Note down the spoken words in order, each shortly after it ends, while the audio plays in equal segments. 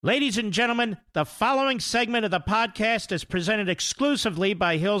Ladies and gentlemen, the following segment of the podcast is presented exclusively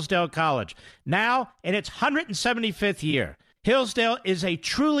by Hillsdale College. Now, in its 175th year, Hillsdale is a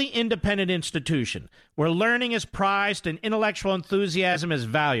truly independent institution where learning is prized and intellectual enthusiasm is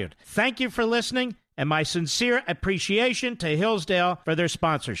valued. Thank you for listening, and my sincere appreciation to Hillsdale for their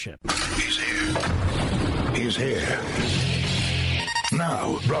sponsorship. He's here. He's here.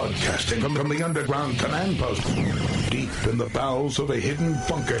 Now, broadcasting from the underground command post, deep in the bowels of a hidden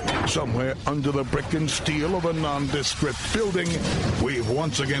bunker, somewhere under the brick and steel of a nondescript building, we've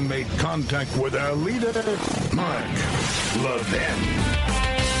once again made contact with our leader, Mark Levin.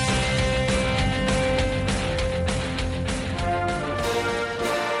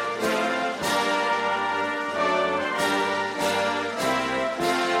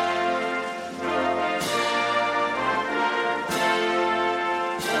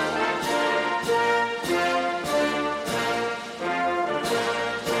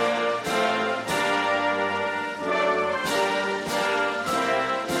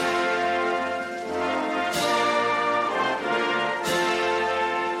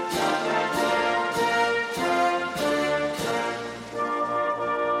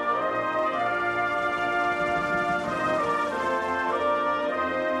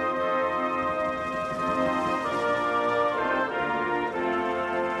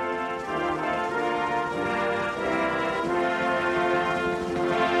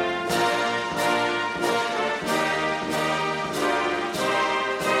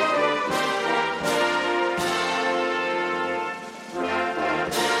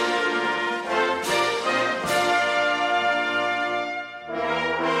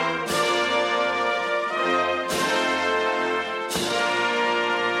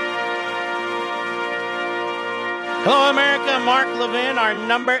 Hello, America. Mark Levin. Our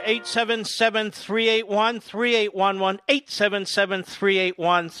number, 877-381-3811,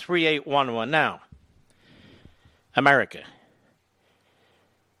 877-381-3811. Now, America,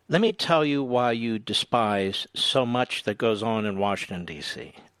 let me tell you why you despise so much that goes on in Washington,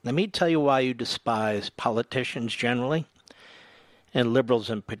 D.C. Let me tell you why you despise politicians generally and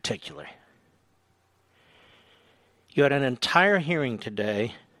liberals in particular. You had an entire hearing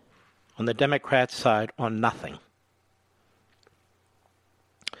today on the Democrat side on nothing.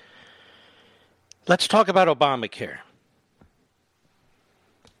 Let's talk about Obamacare.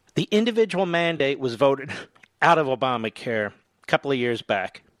 The individual mandate was voted out of Obamacare a couple of years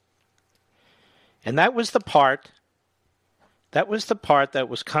back. And that was the part that was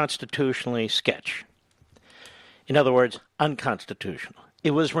constitutionally sketch. In other words, unconstitutional.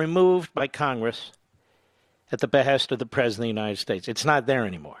 It was removed by Congress at the behest of the President of the United States. It's not there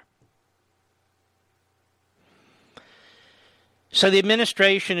anymore. So the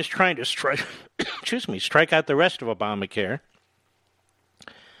administration is trying to strike out the rest of Obamacare.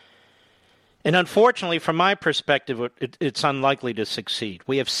 And unfortunately, from my perspective, it's unlikely to succeed.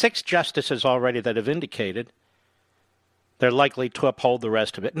 We have 6 justices already that have indicated they're likely to uphold the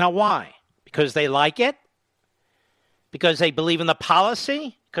rest of it. Now, why? Because they like it? Because they believe in the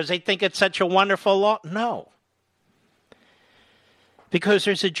policy? Because they think it's such a wonderful law? No. Because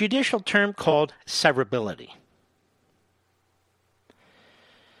there's a judicial term called severability.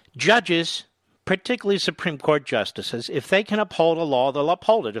 Judges, particularly Supreme Court justices, if they can uphold a law, they'll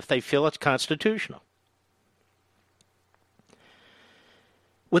uphold it if they feel it's constitutional.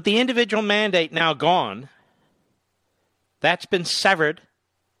 With the individual mandate now gone, that's been severed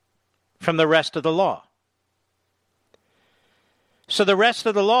from the rest of the law. So the rest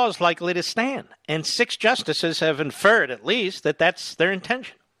of the law is likely to stand. And 6 justices have inferred, at least, that that's their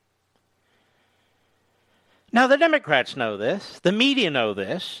intention. Now, the Democrats know this, the media know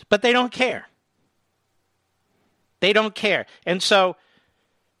this, but they don't care. They don't care. And so,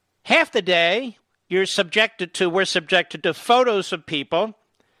 half the day, we're subjected to photos of people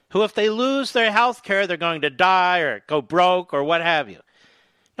who, if they lose their health care, they're going to die or go broke or what have you.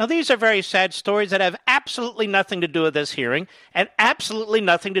 Now, these are very sad stories that have absolutely nothing to do with this hearing and absolutely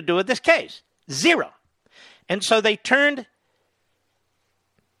nothing to do with this case. Zero. And so they turned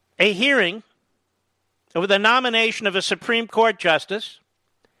a hearing over the nomination of a Supreme Court justice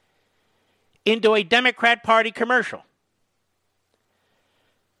into a Democrat Party commercial,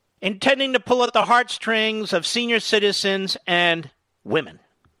 intending to pull at the heartstrings of senior citizens and women.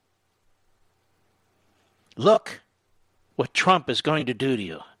 Look what Trump is going to do to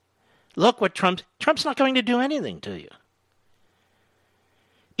you. Look what Trump's not going to do anything to you.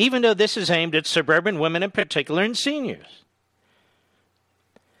 Even though this is aimed at suburban women in particular and seniors.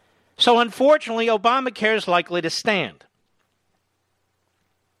 So unfortunately, Obamacare is likely to stand.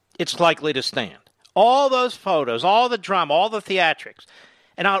 It's likely to stand. All those photos, all the drama, all the theatrics,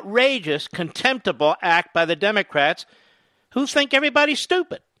 an outrageous, contemptible act by the Democrats who think everybody's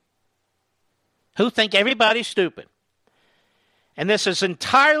stupid. And this is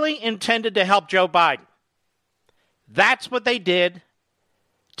entirely intended to help Joe Biden. That's what they did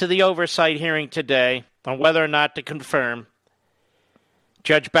to the oversight hearing today on whether or not to confirm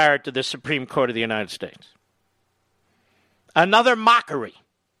Judge Barrett to the Supreme Court of the United States. Another mockery.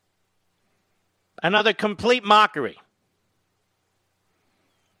 Another complete mockery.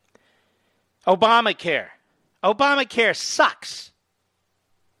 Obamacare. Obamacare sucks.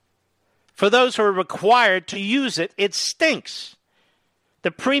 For those who are required to use it, it stinks.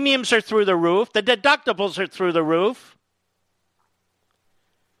 The premiums are through the roof. The deductibles are through the roof.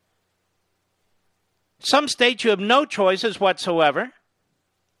 Some states you have no choices whatsoever.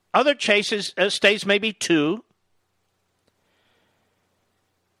 Other states maybe two.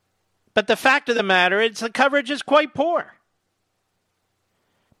 But the fact of the matter is the coverage is quite poor.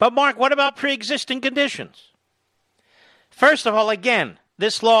 But Mark, what about pre-existing conditions? First of all, again,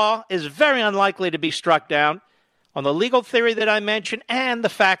 this law is very unlikely to be struck down on the legal theory that I mentioned and the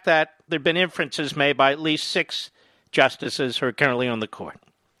fact that there have been inferences made by at least 6 justices who are currently on the court.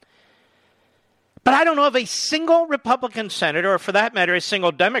 But I don't know of a single Republican senator, or for that matter, a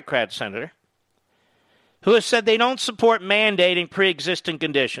single Democrat senator, who has said they don't support mandating pre-existing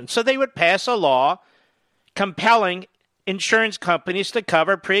conditions. So they would pass a law compelling insurance companies to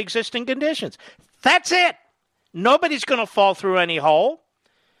cover pre-existing conditions. That's it. Nobody's going to fall through any hole.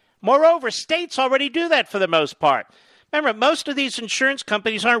 Moreover, states already do that for the most part. Remember, most of these insurance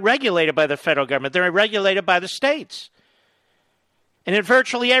companies aren't regulated by the federal government. They're regulated by the states. And in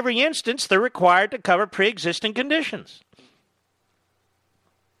virtually every instance, they're required to cover pre-existing conditions.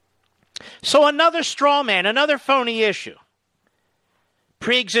 So another straw man, another phony issue.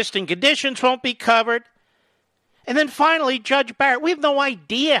 Pre-existing conditions won't be covered. And then finally, Judge Barrett. We have no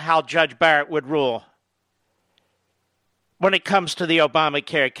idea how Judge Barrett would rule when it comes to the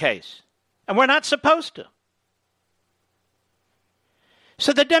Obamacare case. And we're not supposed to.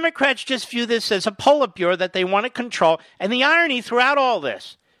 So the Democrats just view this as a Politburo that they want to control. And the irony throughout all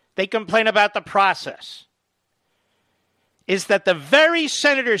this, they complain about the process, is that the very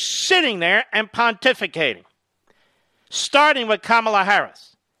senators sitting there and pontificating, starting with Kamala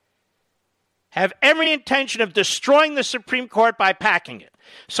Harris, have every intention of destroying the Supreme Court by packing it.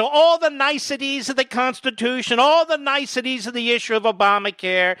 So all the niceties of the Constitution, all the niceties of the issue of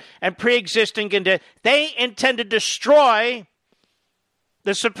Obamacare and pre-existing conditions, they intend to destroy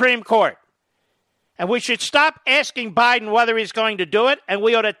the Supreme Court. And we should stop asking Biden whether he's going to do it, and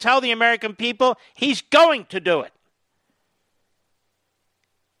we ought to tell the American people he's going to do it.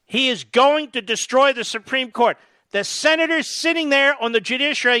 He is going to destroy the Supreme Court. The senators sitting there on the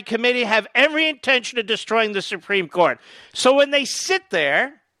Judiciary Committee have every intention of destroying the Supreme Court. So when they sit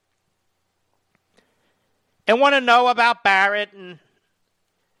there and want to know about Barrett and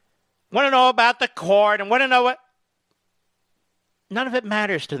want to know about the court and want to know what, none of it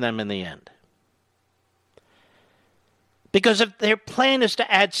matters to them in the end. Because if their plan is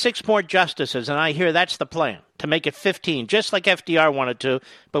to add 6 more justices, and I hear that's the plan, to make it 15, just like FDR wanted to,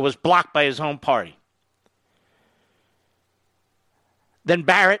 but was blocked by his own party, then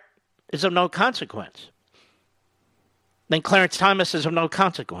Barrett is of no consequence. Then Clarence Thomas is of no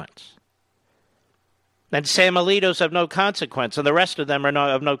consequence. Then Sam Alito's of no consequence, and the rest of them are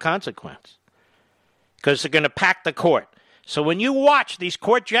of no consequence. Because they're going to pack the court. So when you watch these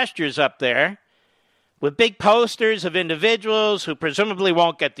court gestures up there, with big posters of individuals who presumably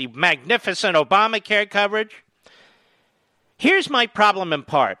won't get the magnificent Obamacare coverage, here's my problem in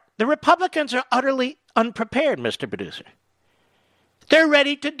part. The Republicans are utterly unprepared, Mr. Producer. They're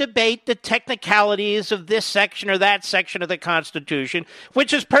ready to debate the technicalities of this section or that section of the Constitution,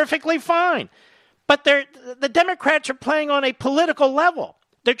 which is perfectly fine. But the Democrats are playing on a political level.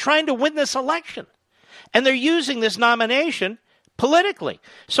 They're trying to win this election. And they're using this nomination politically.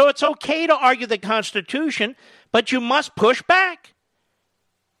 So it's okay to argue the Constitution, but you must push back.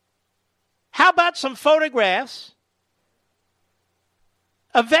 How about some photographs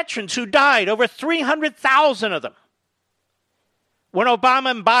of veterans who died, over 300,000 of them, when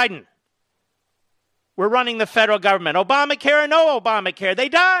Obama and Biden were running the federal government? Obamacare or no Obamacare, they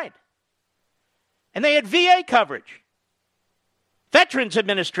died. And they had VA coverage. Veterans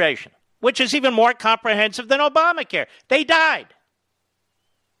Administration, which is even more comprehensive than Obamacare. They died.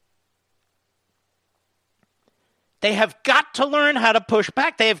 They have got to learn how to push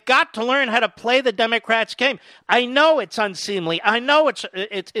back. They have got to learn how to play the Democrats' game. I know it's unseemly. I know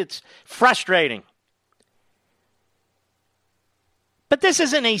it's frustrating. But this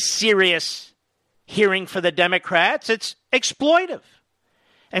isn't a serious hearing for the Democrats. It's exploitive.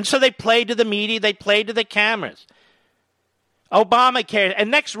 And so they played to the media, they played to the cameras. Obamacare,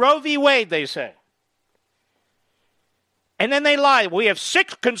 and next Roe v. Wade, they say. And then they lie. We have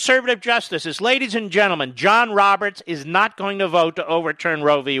 6 conservative justices. Ladies and gentlemen, John Roberts is not going to vote to overturn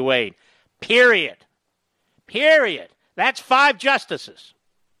Roe v. Wade. Period. Period. That's 5 justices.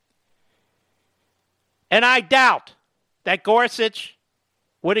 And I doubt that Gorsuch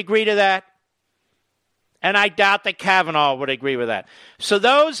would agree to that. And I doubt that Kavanaugh would agree with that. So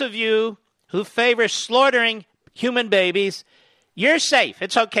those of you who favor slaughtering human babies, you're safe.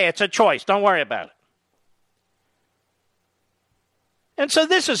 It's okay. It's a choice. Don't worry about it. And so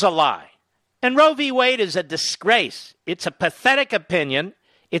this is a lie. And Roe v. Wade is a disgrace. It's a pathetic opinion.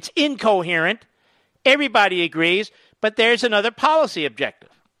 It's incoherent. Everybody agrees. But there's another policy objective.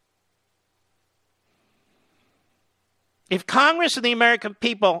 If Congress and the American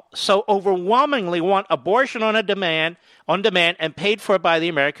people so overwhelmingly want abortion on demand, and paid for by the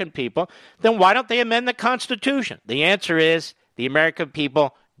American people, then why don't they amend the Constitution? The answer is the American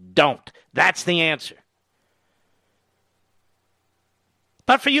people don't. That's the answer.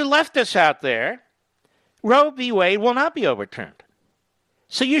 But for you leftists out there, Roe v. Wade will not be overturned.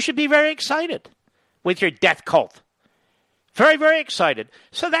 So you should be very excited with your death cult. Very, very excited.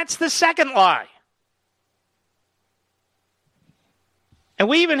 So that's the second lie. And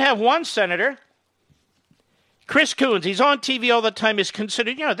we even have one senator, Chris Coons. He's on TV all the time. He's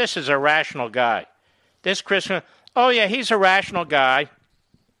considered, this is a rational guy. This Chris Coons, oh yeah, he's a rational guy.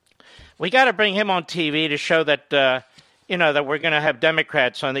 We got to bring him on TV to show that, that we're going to have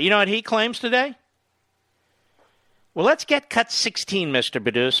Democrats on there. You know what he claims today? Well, let's get cut 16, Mr.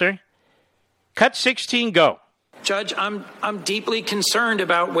 Producer. Cut 16, go. Judge, I'm deeply concerned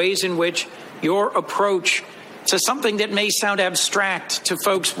about ways in which your approach to something that may sound abstract to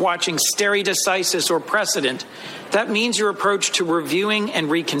folks watching stare decisis or precedent, that means your approach to reviewing and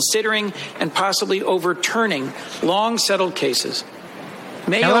reconsidering and possibly overturning long-settled cases.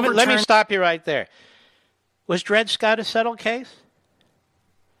 Let me stop you right there. Was Dred Scott a settled case?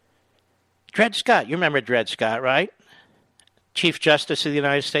 Dred Scott, you remember Dred Scott, right? Chief Justice of the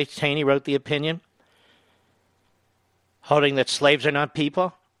United States, Taney, wrote the opinion holding that slaves are not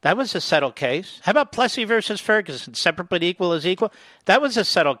people. That was a settled case. How about Plessy versus Ferguson? Separate but equal is equal. That was a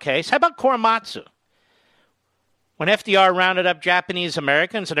settled case. How about Korematsu? When FDR rounded up Japanese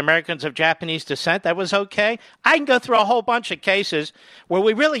Americans and Americans of Japanese descent, that was okay. I can go through a whole bunch of cases where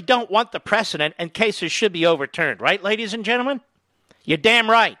we really don't want the precedent and cases should be overturned. Right, ladies and gentlemen? You're damn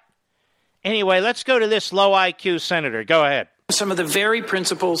right. Anyway, let's go to this low IQ senator. Go ahead. Some of the very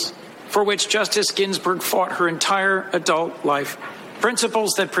principles for which Justice Ginsburg fought her entire adult life.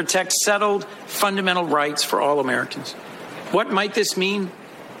 Principles that protect settled, fundamental rights for all Americans. What might this mean?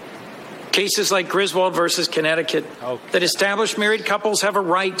 Cases like Griswold versus Connecticut that establish married couples have a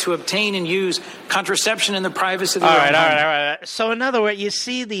right to obtain and use contraception in the privacy of their own home. All right. So in other words, you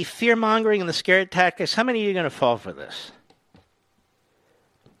see the fear-mongering and the scare tactics. How many of you are going to fall for this?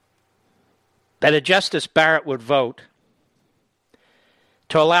 That a Justice Barrett would vote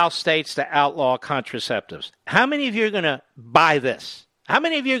to allow states to outlaw contraceptives. How many of you are going to buy this? How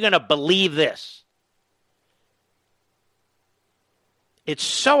many of you are going to believe this? It's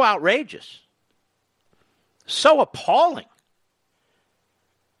so outrageous, so appalling.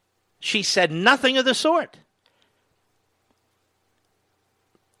 She said nothing of the sort.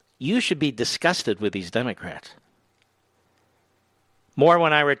 You should be disgusted with these Democrats. More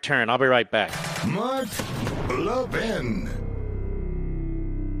when I return. I'll be right back. Mark Levin.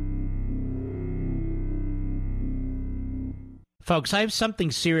 Folks, I have something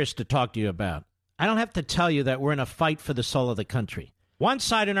serious to talk to you about. I don't have to tell you that we're in a fight for the soul of the country. One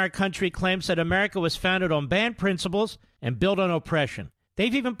side in our country claims that America was founded on banned principles and built on oppression.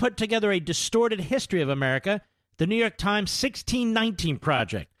 They've even put together a distorted history of America, the New York Times 1619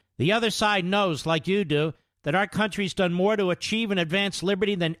 Project. The other side knows, like you do, that our country's done more to achieve and advance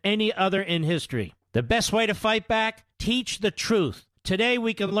liberty than any other in history. The best way to fight back? Teach the truth. Today,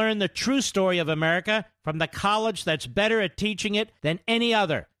 we can learn the true story of America from the college that's better at teaching it than any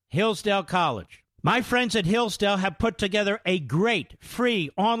other, Hillsdale College. My friends at Hillsdale have put together a great free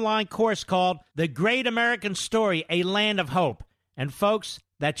online course called The Great American Story, A Land of Hope. And folks,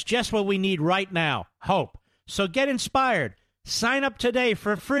 that's just what we need right now, hope. So get inspired. Sign up today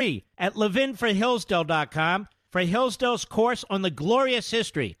for free at levinforhillsdale.com for Hillsdale's course on the glorious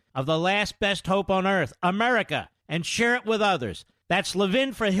history of the last best hope on earth, America, and share it with others. That's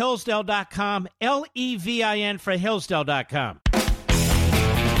levinforhillsdale.com, Levin for Hillsdale.com.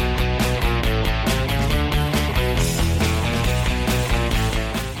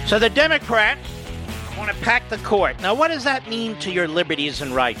 So the Democrats I want to pack the court. Now, what does that mean to your liberties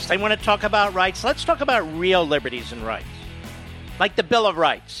and rights? They want to talk about rights. Let's talk about real liberties and rights, like the Bill of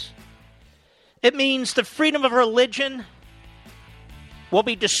Rights. It means the freedom of religion will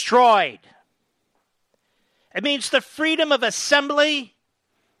be destroyed. It means the freedom of assembly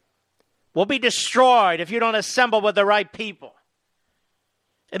will be destroyed if you don't assemble with the right people.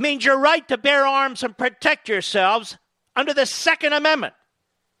 It means your right to bear arms and protect yourselves under the Second Amendment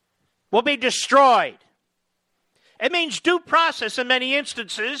will be destroyed. It means due process in many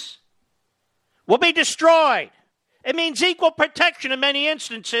instances will be destroyed. It means equal protection in many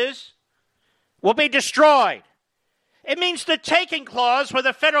instances will be destroyed. It means the taking clause, where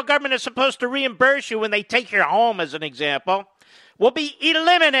the federal government is supposed to reimburse you when they take your home, as an example, will be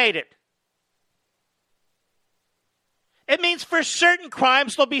eliminated. It means for certain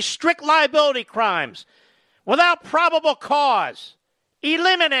crimes, there'll be strict liability crimes without probable cause.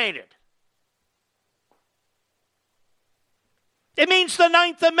 Eliminated. It means the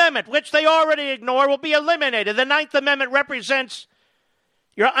Ninth Amendment, which they already ignore, will be eliminated. The Ninth Amendment represents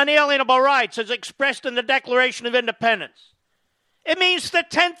your unalienable rights as expressed in the Declaration of Independence. It means the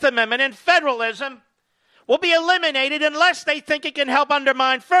 10th Amendment and federalism will be eliminated unless they think it can help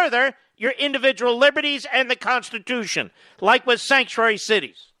undermine further your individual liberties and the Constitution, like with sanctuary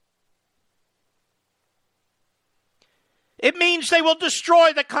cities. It means they will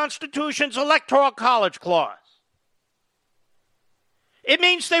destroy the Constitution's Electoral College Clause. It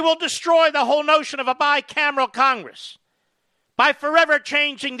means they will destroy the whole notion of a bicameral Congress by forever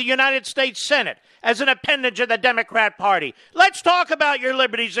changing the United States Senate as an appendage of the Democrat Party. Let's talk about your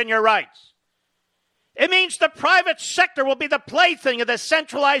liberties and your rights. It means the private sector will be the plaything of the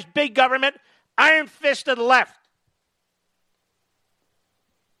centralized big government, iron-fisted left.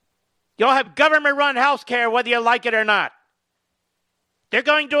 You'll have government-run health care whether you like it or not. They're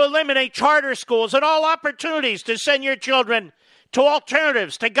going to eliminate charter schools and all opportunities to send your children to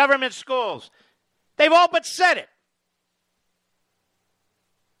alternatives to government schools. They've all but said it.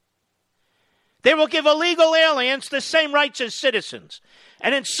 They will give illegal aliens the same rights as citizens.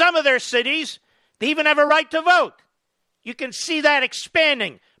 And in some of their cities, they even have a right to vote. You can see that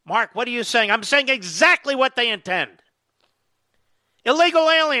expanding. Mark, what are you saying? I'm saying exactly what they intend. Illegal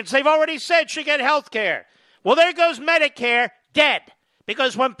aliens, they've already said, should get health care. Well, there goes Medicare, dead.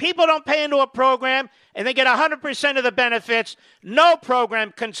 Because when people don't pay into a program and they get 100% of the benefits, no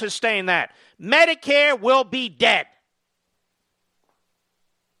program can sustain that. Medicare will be dead.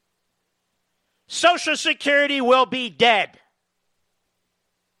 Social Security will be dead.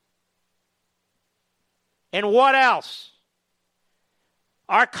 And what else?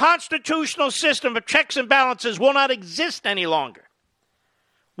 Our constitutional system of checks and balances will not exist any longer.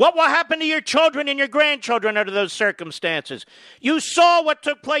 What will happen to your children and your grandchildren under those circumstances? You saw what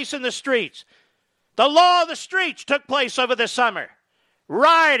took place in the streets. The law of the streets took place over the summer.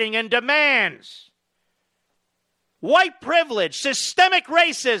 Rioting and demands. White privilege, systemic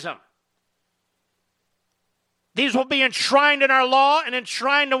racism. These will be enshrined in our law and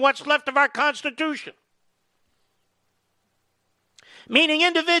enshrined in what's left of our Constitution. Meaning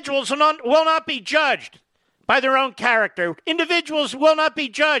individuals will not be judged by their own character. Individuals will not be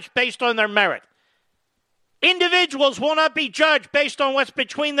judged based on their merit. Individuals will not be judged based on what's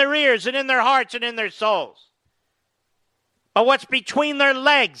between their ears and in their hearts and in their souls, but what's between their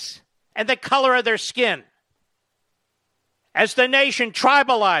legs and the color of their skin. As the nation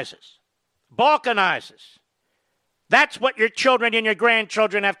tribalizes, balkanizes, that's what your children and your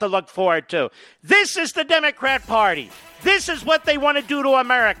grandchildren have to look forward to. This is the Democrat Party. This is what they want to do to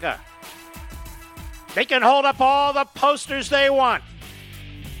America. They can hold up all the posters they want.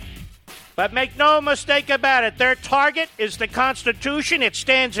 But make no mistake about it, their target is the Constitution. It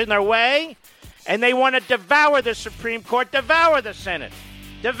stands in their way. And they want to devour the Supreme Court, devour the Senate,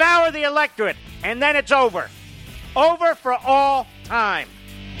 devour the electorate. And then it's over. Over for all time.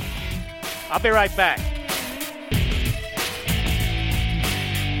 I'll be right back.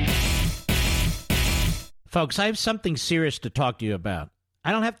 Folks, I have something serious to talk to you about.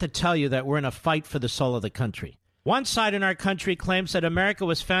 I don't have to tell you that we're in a fight for the soul of the country. One side in our country claims that America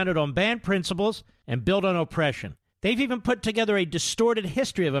was founded on banned principles and built on oppression. They've even put together a distorted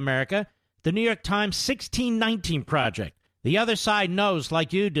history of America, the New York Times 1619 Project. The other side knows,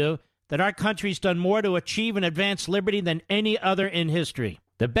 like you do, that our country's done more to achieve and advance liberty than any other in history.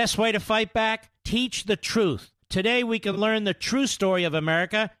 The best way to fight back? Teach the truth. Today, we can learn the true story of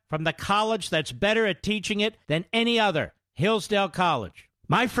America from the college that's better at teaching it than any other, Hillsdale College.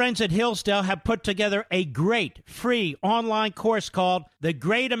 My friends at Hillsdale have put together a great free online course called The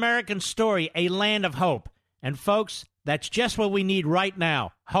Great American Story, A Land of Hope. And folks, that's just what we need right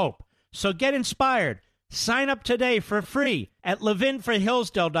now, hope. So get inspired. Sign up today for free at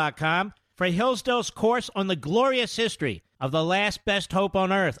levinforhillsdale.com for Hillsdale's course on the glorious history of the last best hope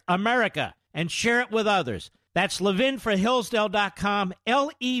on earth, America, and share it with others. That's levinforhillsdale.com,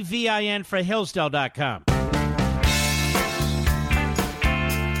 Levin for Hillsdale.com.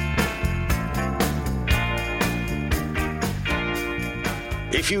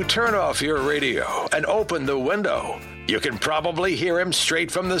 If you turn off your radio and open the window, you can probably hear him straight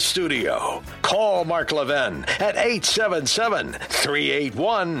from the studio. Call Mark Levin at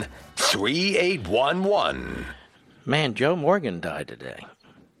 877-381-3811. Man, Joe Morgan died today.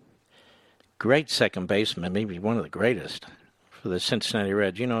 Great second baseman, maybe one of the greatest for the Cincinnati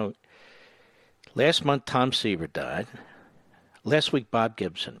Reds. You know, last month Tom Seaver died. Last week Bob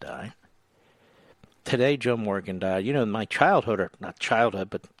Gibson died. Today Joe Morgan died. You know, in my childhood, or not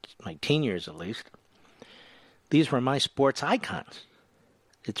childhood, but my teen years at least, these were my sports icons.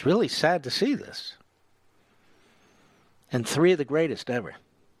 It's really sad to see this. And three of the greatest ever.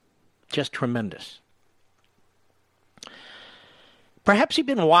 Just tremendous. Perhaps you've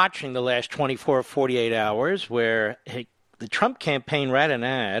been watching the last 24 or 48 hours where the Trump campaign ran an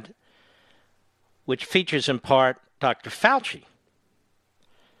ad which features in part Dr. Fauci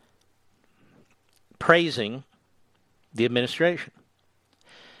praising the administration.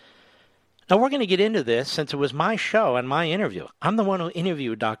 Now, we're going to get into this since it was my show and my interview. I'm the one who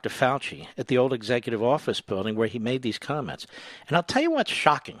interviewed Dr. Fauci at the old executive office building where he made these comments. And I'll tell you what's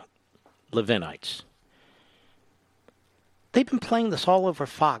shocking, Levinites. They've been playing this all over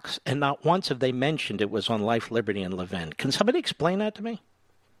Fox, and not once have they mentioned it was on Life, Liberty, and Levin. Can somebody explain that to me?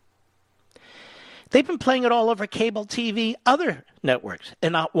 They've been playing it all over cable TV, other networks,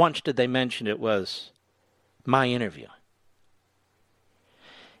 and not once did they mention it was my interview.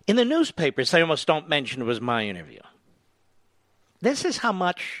 In the newspapers, they almost don't mention it was my interview. This is how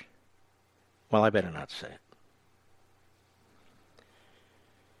much, well, I better not say it.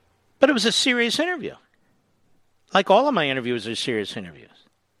 But it was a serious interview. Like all of my interviews are serious interviews.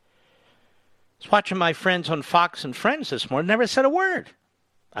 I was watching my friends on Fox and Friends this morning, never said a word.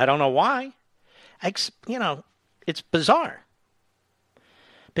 I don't know why. It's bizarre.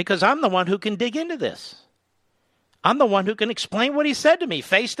 Because I'm the one who can dig into this. I'm the one who can explain what he said to me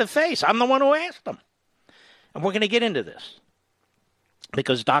face to face. I'm the one who asked him. And we're going to get into this.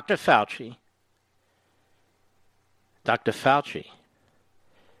 Because Dr. Fauci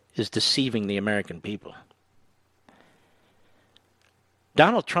is deceiving the American people.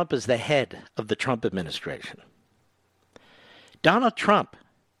 Donald Trump is the head of the Trump administration. Donald Trump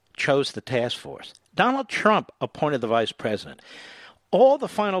chose the task force. Donald Trump appointed the vice president. All the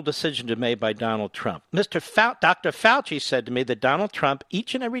final decisions are made by Donald Trump. Dr. Fauci said to me that Donald Trump,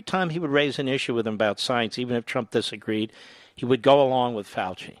 each and every time he would raise an issue with him about science, even if Trump disagreed, he would go along with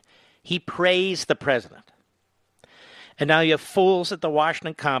Fauci. He praised the president. And now you have fools at the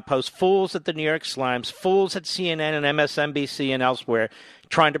Washington Compost, fools at the New York Slimes, fools at CNN and MSNBC and elsewhere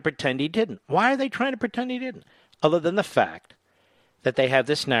trying to pretend he didn't. Why are they trying to pretend he didn't? Other than the fact that they have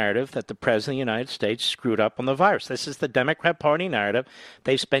this narrative that the President of the United States screwed up on the virus. This is the Democrat Party narrative.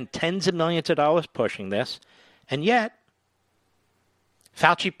 They've spent tens of millions of dollars pushing this. And yet,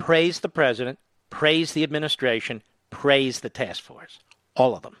 Fauci praised the president, praised the administration, praised the task force.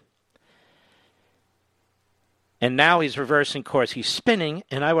 All of them. And now he's reversing course. He's spinning,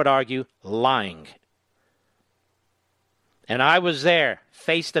 and I would argue, lying. And I was there,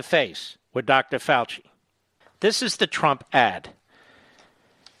 face to face, with Dr. Fauci. This is the Trump ad.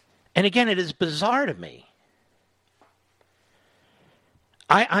 And again, it is bizarre to me.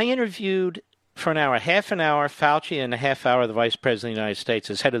 I interviewed for an hour, half an hour, Fauci, and a half hour the Vice President of the United States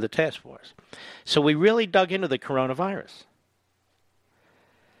as head of the task force. So we really dug into the coronavirus.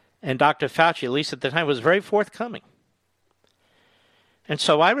 And Dr. Fauci, at least at the time, was very forthcoming. And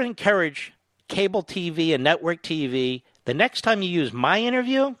so I would encourage cable TV and network TV, the next time you use my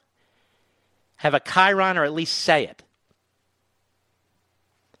interview, have a chyron or at least say it.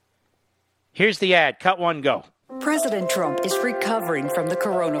 Here's the ad. Cut one, go. President Trump is recovering from the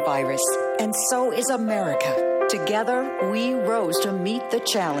coronavirus, and so is America. Together, we rose to meet the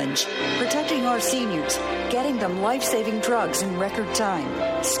challenge, protecting our seniors, getting them life-saving drugs in record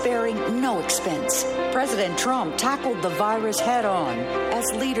time, sparing no expense. President Trump tackled the virus head-on,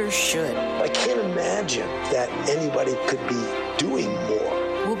 as leaders should. I can't imagine that anybody could be doing more.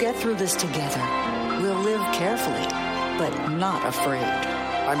 We'll get through this together. We'll live carefully, but not afraid.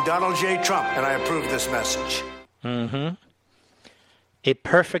 I'm Donald J. Trump, and I approve this message. A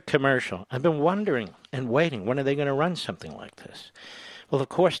perfect commercial. I've been wondering and waiting, when are they going to run something like this? Well, of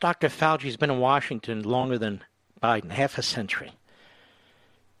course, Dr. Fauci's been in Washington longer than Biden, half a century.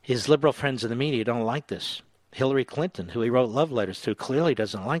 His liberal friends in the media don't like this. Hillary Clinton, who he wrote love letters to, clearly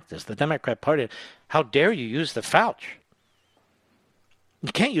doesn't like this. The Democrat Party, how dare you use the Fauci?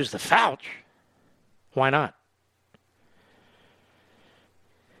 You can't use the Fauci. Why not?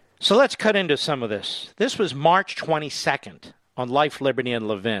 So let's cut into some of this. This was March 22nd on Life, Liberty, and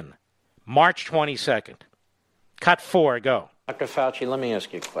Levin. March 22nd. Cut 4, go. Dr. Fauci, let me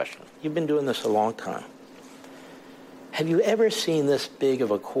ask you a question. You've been doing this a long time. Have you ever seen this big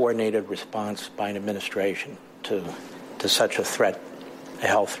of a coordinated response by an administration to such a threat, a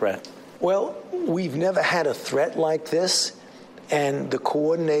health threat? Well, we've never had a threat like this, and the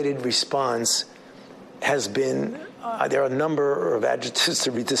coordinated response has been, there are a number of adjectives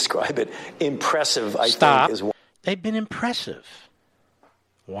to describe it, impressive, I think, is one. They've been impressive.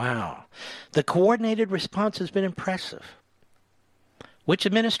 Wow. The coordinated response has been impressive. Which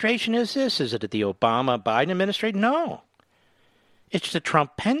administration is this? Is it the Obama-Biden administration? No. It's the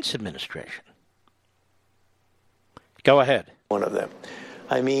Trump-Pence administration. Go ahead. One of them.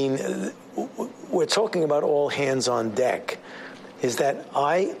 I mean, we're talking about all hands on deck. Is that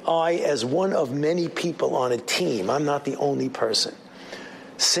I, as one of many people on a team, I'm not the only person,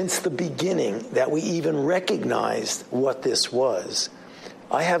 since the beginning that we even recognized what this was,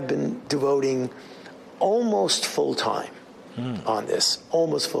 I have been devoting almost full time on this,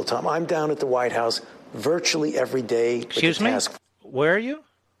 almost full time. I'm down at the White House virtually every day. Excuse me? Where are you?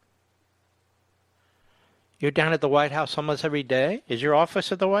 You're down at the White House almost every day? Is your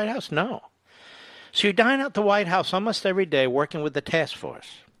office at the White House? No. So you're down at the White House almost every day working with the task force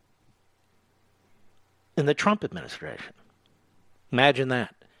in the Trump administration. Imagine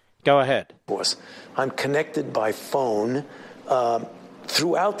that. Go ahead. Of course. I'm connected by phone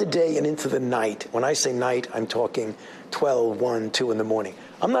throughout the day and into the night. When I say night, I'm talking 12, 1, 2 in the morning.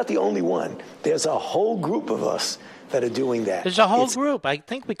 I'm not the only one. There's a whole group of us that are doing that. There's a whole group. I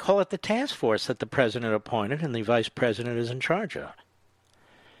think we call it the task force that the president appointed and the vice president is in charge of.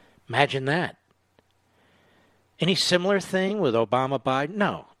 Imagine that. Any similar thing with Obama-Biden?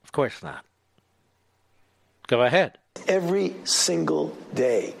 No, of course not. Go ahead. Every single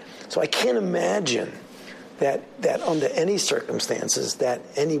day. So I can't imagine that under any circumstances that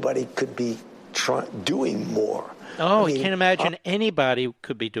anybody could be doing more. Oh, I can't imagine anybody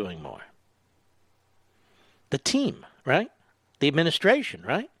could be doing more. The team, right? The administration,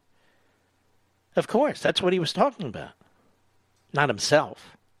 right? Of course, that's what he was talking about. Not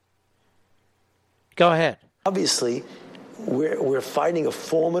himself. Go ahead. Obviously, we're fighting a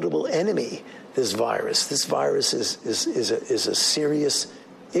formidable enemy, this virus. This virus is a serious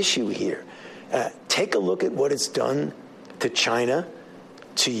issue here. Take a look at what it's done to China,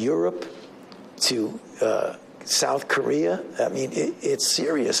 to Europe, to South Korea. I mean, it's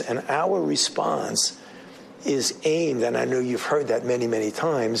serious. And our response is aimed, and I know you've heard that many, many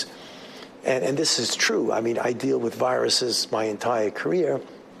times, and this is true. I mean, I deal with viruses my entire career.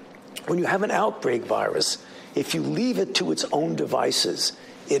 When you have an outbreak virus, if you leave it to its own devices,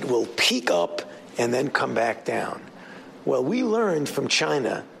 it will peak up and then come back down. Well, we learned from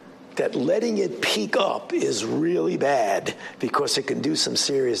China that letting it peak up is really bad because it can do some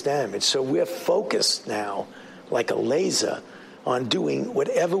serious damage. So we're focused now, like a laser, on doing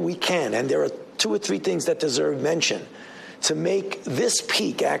whatever we can. And there are 2 or 3 things that deserve mention to make this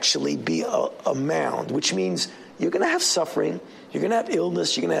peak actually be a mound, which means you're going to have suffering, you're going to have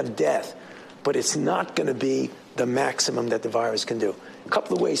illness, you're going to have death, but it's not going to be the maximum that the virus can do. A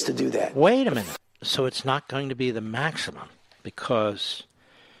couple of ways to do that. Wait a minute. So it's not going to be the maximum because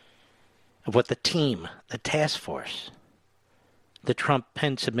of what the team, the task force, the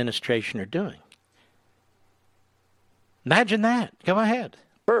Trump-Pence administration are doing. Imagine that. Go ahead.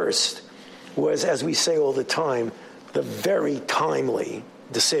 First was, as we say all the time, the very timely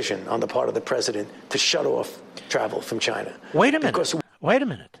decision on the part of the president to shut off travel from China. Wait a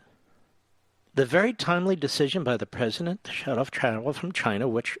minute. The very timely decision by the president to shut off travel from China,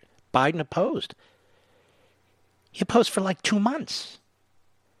 which Biden opposed. He opposed for like 2 months.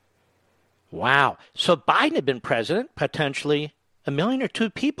 Wow. So Biden had been president, potentially 1 million or 2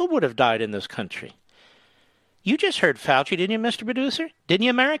 people would have died in this country. You just heard Fauci, didn't you, Mr. Producer? Didn't you,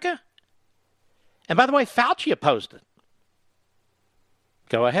 America? And by the way, Fauci opposed it.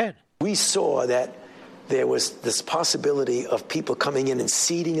 Go ahead. We saw that there was this possibility of people coming in and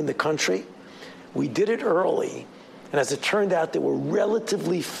seeding in the country. We did it early, and as it turned out, there were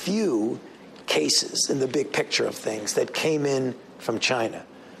relatively few cases in the big picture of things that came in from China.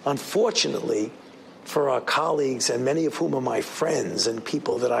 Unfortunately, for our colleagues, and many of whom are my friends and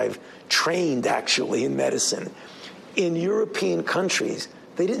people that I've trained actually in medicine, in European countries,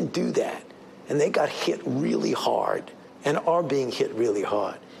 they didn't do that. And they got hit really hard and are being hit really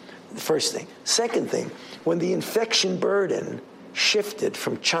hard. First thing. Second thing, when the infection burden shifted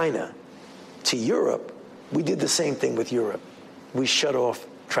from China to Europe, we did the same thing with Europe. We shut off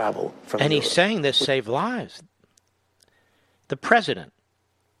travel from And Europe. he's saying this saved lives. The president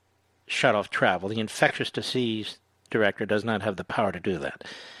shut off travel. The infectious disease director does not have the power to do that.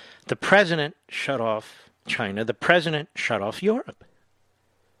 The president shut off China. The president shut off Europe.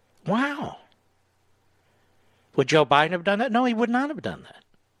 Wow. Would Joe Biden have done that? No, he would not have done that.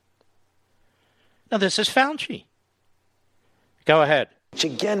 Now, this is Fauci. Go ahead. Which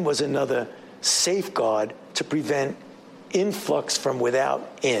again was another safeguard to prevent influx from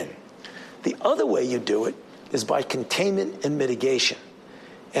without in. The other way you do it is by containment and mitigation.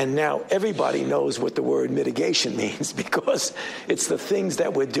 And now everybody knows what the word mitigation means because it's the things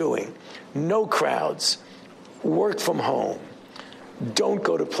that we're doing. No crowds, work from home, don't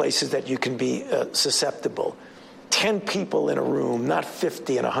go to places that you can be susceptible. 10 people in a room, not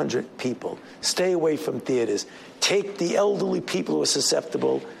 50 and 100 people. Stay away from theaters. Take the elderly people who are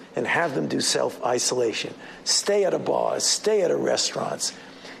susceptible and have them do self-isolation. Stay at a bar, stay at a restaurants.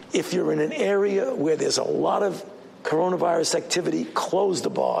 If you're in an area where there's a lot of coronavirus activity, close the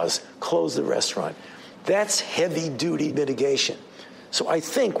bars, close the restaurant. That's heavy-duty mitigation. So I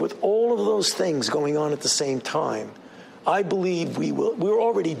think with all of those things going on at the same time, I believe we will. We're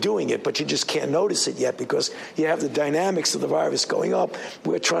already doing it, but you just can't notice it yet because you have the dynamics of the virus going up.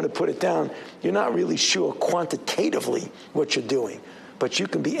 We're trying to put it down. You're not really sure quantitatively what you're doing, but you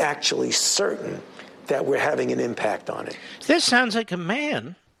can be actually certain that we're having an impact on it. This sounds like a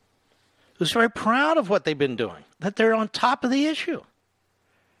man who's very proud of what they've been doing, that they're on top of the issue.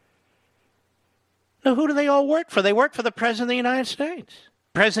 Now, who do they all work for? They work for the President of the United States.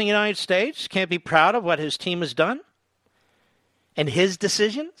 The President of the United States can't be proud of what his team has done and his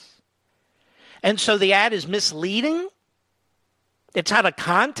decisions. And so the ad is misleading. It's out of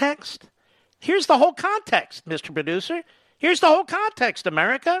context. Here's the whole context, Mr. Producer. Here's the whole context,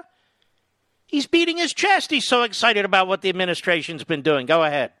 America. He's beating his chest. He's so excited about what the administration's been doing. Go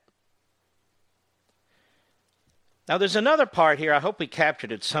ahead. Now, there's another part here. I hope we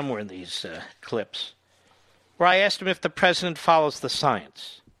captured it somewhere in these clips, where I asked him if the president follows the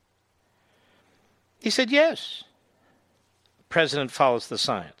science. He said yes. The president follows the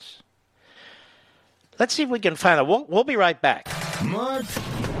science. Let's see if we can find out. We'll be right back. Mark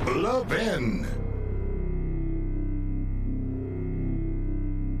Levin.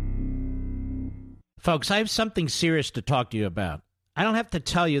 Folks, I have something serious to talk to you about. I don't have to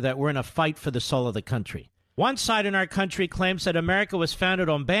tell you that we're in a fight for the soul of the country. One side in our country claims that America was founded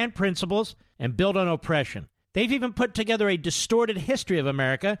on banned principles and built on oppression. They've even put together a distorted history of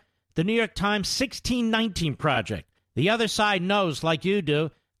America, the New York Times 1619 Project. The other side knows, like you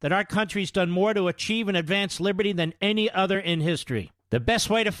do, that our country's done more to achieve and advance liberty than any other in history. The best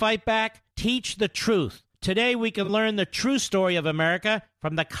way to fight back? Teach the truth. Today we can learn the true story of America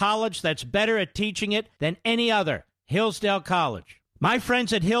from the college that's better at teaching it than any other, Hillsdale College. My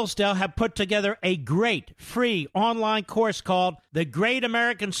friends at Hillsdale have put together a great free online course called The Great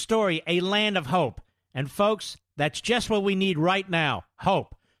American Story, A Land of Hope. And folks, that's just what we need right now,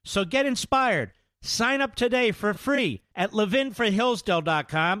 hope. So get inspired. Sign up today for free at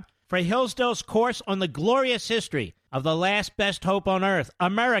levinforhillsdale.com for Hillsdale's course on the glorious history of the last best hope on earth,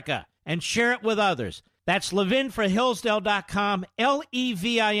 America, and share it with others. That's levinforhillsdale.com,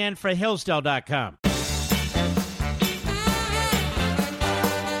 Levin for Hillsdale.com.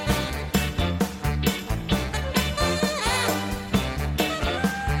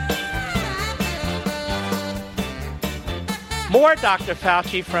 More Dr.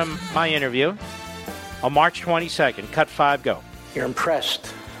 Fauci from my interview on March 22nd. Cut 5, go. You're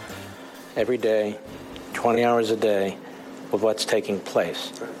impressed every day, 20 hours a day, with what's taking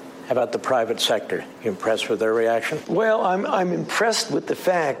place. How about the private sector? You impressed with their reaction? Well, I'm impressed with the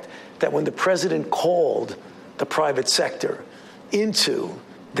fact that when the president called the private sector into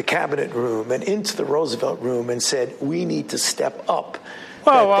the cabinet room and into the Roosevelt room and said, we need to step up.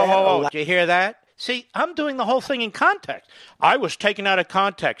 Whoa. Did you hear that? See, I'm doing the whole thing in context. I was taken out of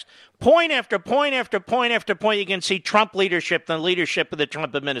context. Point after point after point after point, you can see Trump leadership than leadership of the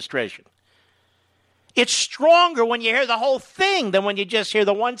Trump administration. It's stronger when you hear the whole thing than when you just hear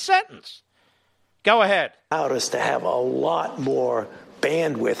the one sentence. Go ahead. Allowed us to have a lot more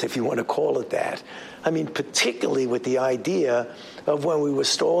bandwidth, if you want to call it that. I mean, particularly with the idea of when we were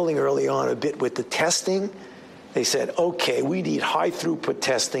stalling early on a bit with the testing. They said, okay, we need high throughput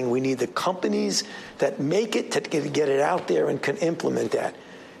testing. We need the companies that make it to get it out there and can implement that.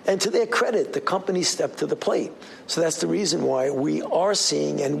 And to their credit, the companies stepped to the plate. So that's the reason why we are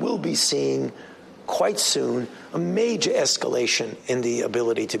seeing and will be seeing quite soon a major escalation in the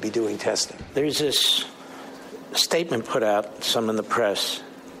ability to be doing testing. There's this statement put out, some in the press,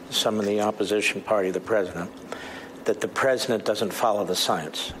 some in the opposition party of the president, that the president doesn't follow the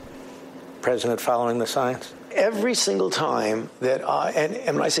science. President following the science? Every single time that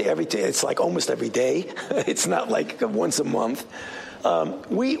and when I say every day, it's like almost every day. It's not like once a month.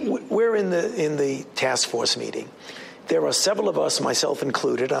 We're in the task force meeting. There are several of us, myself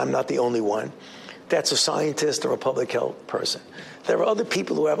included, I'm not the only one, that's a scientist or a public health person. There are other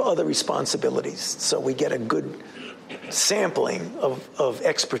people who have other responsibilities, so we get a good sampling of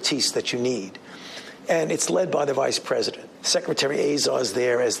expertise that you need. And it's led by the vice president. Secretary Azar is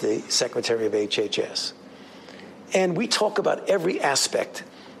there as the secretary of HHS. And we talk about every aspect,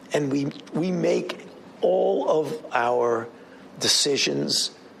 and we make all of our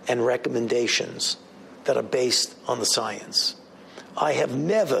decisions and recommendations that are based on the science. I have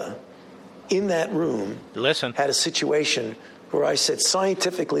never, in that room, had a situation where I said,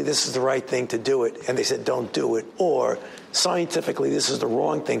 scientifically, this is the right thing to do it, and they said, don't do it, or scientifically, this is the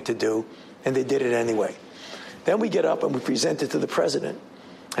wrong thing to do, and they did it anyway. Then we get up and we present it to the president,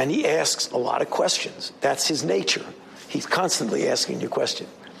 and he asks a lot of questions. That's his nature. He's constantly asking you questions.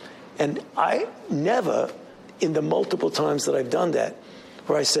 And I never, in the multiple times that I've done that,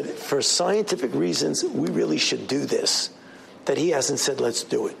 where I said, for scientific reasons, we really should do this, that he hasn't said, let's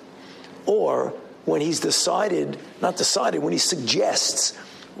do it. Or when he's when he suggests,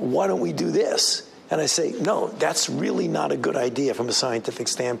 why don't we do this? And I say, no, that's really not a good idea from a scientific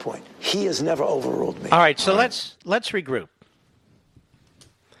standpoint. He has never overruled me. All right, so let's regroup.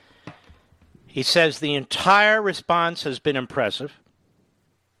 He says the entire response has been impressive.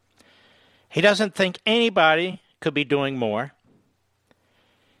 He doesn't think anybody could be doing more.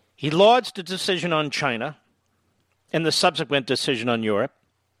 He lauds the decision on China and the subsequent decision on Europe.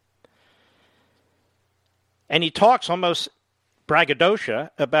 And he talks almost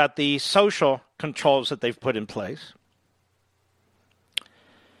braggadocio about the social controls that they've put in place.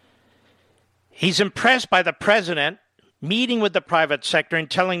 He's impressed by the president meeting with the private sector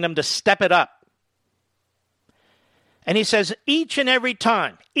and telling them to step it up. And he says each and every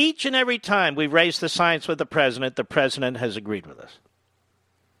time we raise the science with the president has agreed with us.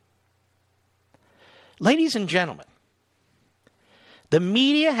 Ladies and gentlemen, the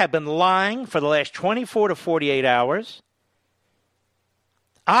media have been lying for the last 24 to 48 hours.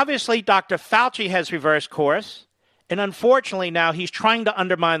 Obviously, Dr. Fauci has reversed course, and unfortunately now he's trying to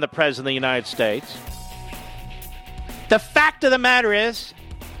undermine the President of the United States. The fact of the matter is,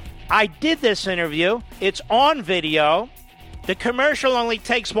 I did this interview. It's on video. The commercial only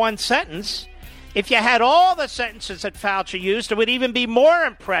takes one sentence. If you had all the sentences that Fauci used, it would even be more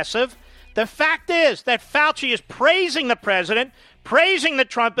impressive. The fact is that Fauci is praising the president, praising the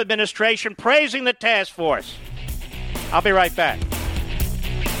Trump administration, praising the task force. I'll be right back.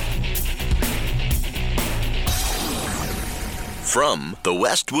 From the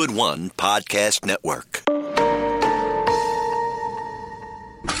Westwood One Podcast Network.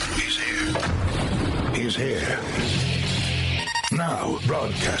 He's here. Now,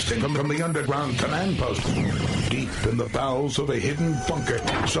 broadcasting from the underground command post, deep in the bowels of a hidden bunker,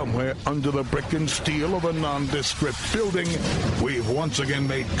 somewhere under the brick and steel of a nondescript building, we've once again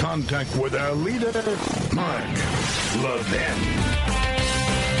made contact with our leader, Mark Levin.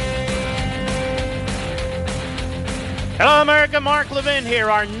 Hello, America. Mark Levin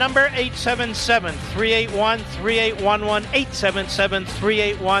here. Our number, 877-381-3811,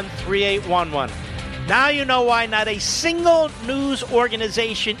 877-381-3811. Now you know why not a single news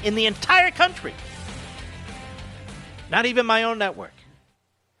organization in the entire country, not even my own network,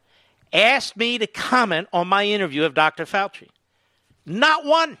 asked me to comment on my interview of Dr. Fauci. Not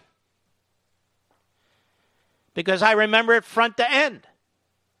one. Because I remember it front to end.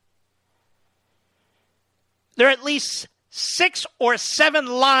 There are at least 6 or 7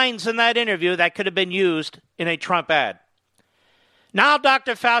 lines in that interview that could have been used in a Trump ad. Now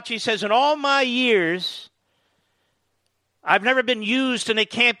Dr. Fauci says, in all my years, I've never been used in a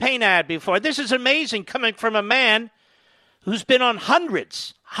campaign ad before. This is amazing coming from a man who's been on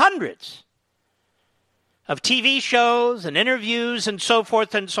hundreds of TV shows and interviews and so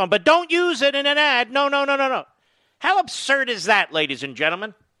forth and so on. But don't use it in an ad. No. How absurd is that, ladies and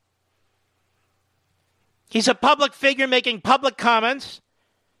gentlemen? He's a public figure making public comments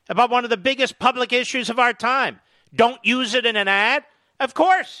about one of the biggest public issues of our time. Don't use it in an ad? Of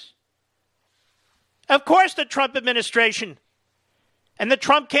course. Of course the Trump administration and the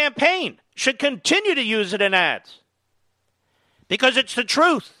Trump campaign should continue to use it in ads. Because it's the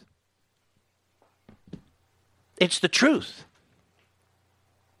truth. It's the truth.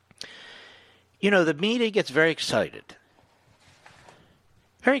 You know, the media gets very excited.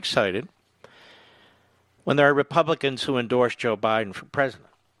 Very excited when there are Republicans who endorse Joe Biden for president.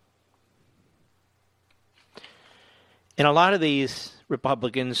 And a lot of these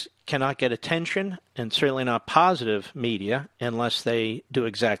Republicans cannot get attention, and certainly not positive media, unless they do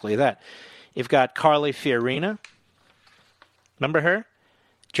exactly that. You've got Carly Fiorina. Remember her?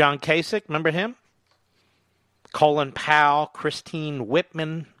 John Kasich, remember him? Colin Powell, Christine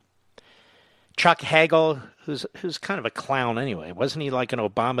Whitman, Chuck Hagel, who's kind of a clown anyway. Wasn't he like an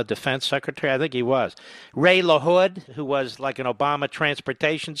Obama defense secretary? I think he was. Ray LaHood, who was like an Obama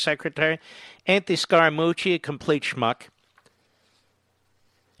transportation secretary. Anthony Scaramucci, a complete schmuck.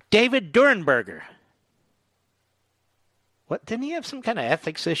 David Durenberger. What, didn't he have some kind of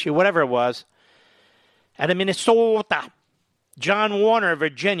ethics issue? Whatever it was. Out of Minnesota. John Warner,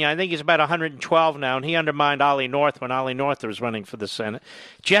 Virginia. I think he's about 112 now, and he undermined Ollie North when Ollie North was running for the Senate.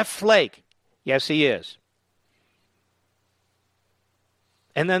 Jeff Flake. Yes, he is.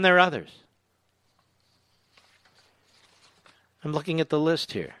 And then there are others. I'm looking at the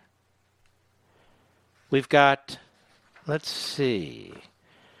list here. We've got, let's see,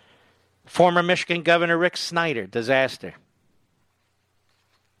 former Michigan Governor Rick Snyder, disaster.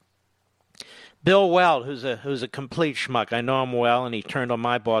 Bill Weld, who's a complete schmuck. I know him well, and he turned on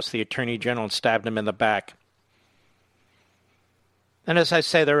my boss, the Attorney General, and stabbed him in the back. And as I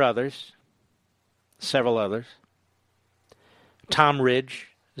say, there are others. Several others. Tom Ridge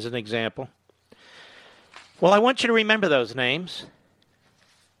is an example. Well, I want you to remember those names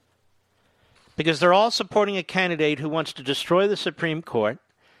because they're all supporting a candidate who wants to destroy the Supreme Court,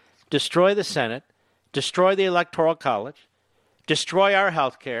 destroy the Senate, destroy the Electoral College, destroy our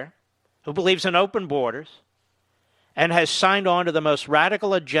health care, who believes in open borders, and has signed on to the most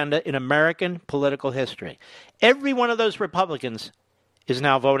radical agenda in American political history. Every one of those Republicans is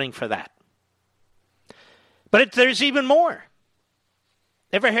now voting for that. But there's even more.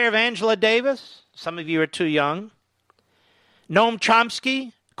 Ever hear of Angela Davis? Some of you are too young. Noam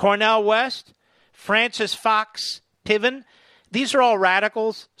Chomsky, Cornel West, Francis Fox Piven. These are all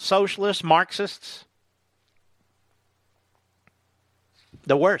radicals, socialists, Marxists.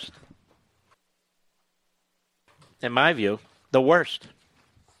 The worst. In my view, the worst.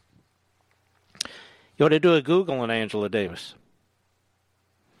 You ought to do a Google on Angela Davis.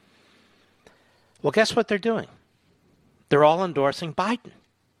 Well, guess what they're doing? They're all endorsing Biden.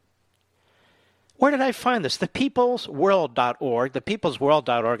 Where did I find this? ThePeoplesWorld.org.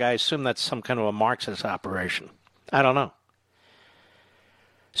 ThePeoplesWorld.org, I assume that's some kind of a Marxist operation. I don't know.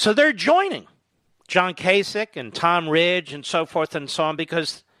 So they're joining John Kasich and Tom Ridge and so forth and so on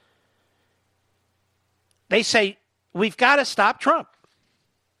because they say, we've got to stop Trump.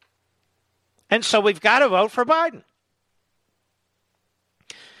 And so we've got to vote for Biden.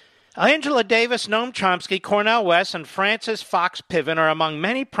 Angela Davis, Noam Chomsky, Cornel West, and Francis Fox Piven are among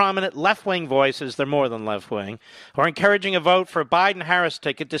many prominent left-wing voices, they're more than left-wing, who are encouraging a vote for a Biden-Harris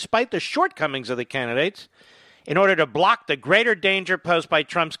ticket despite the shortcomings of the candidates in order to block the greater danger posed by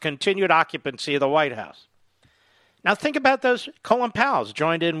Trump's continued occupancy of the White House. Now think about those. Colin Powell's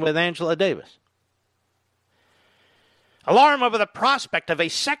joined in with Angela Davis. Alarm over the prospect of a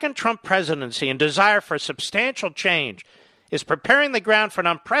second Trump presidency and desire for substantial change is preparing the ground for an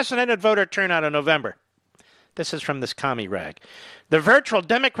unprecedented voter turnout in November. This is from this commie rag. The virtual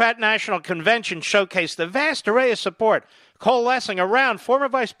Democrat National Convention showcased the vast array of support coalescing around former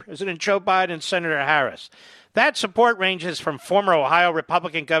Vice President Joe Biden and Senator Harris. That support ranges from former Ohio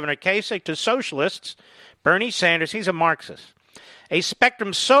Republican Governor Kasich to socialists, Bernie Sanders, he's a Marxist. A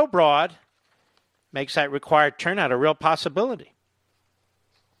spectrum so broad makes that required turnout a real possibility.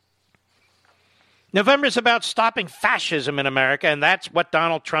 November is about stopping fascism in America, and that's what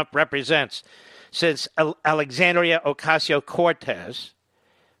Donald Trump represents, says Alexandria Ocasio-Cortez.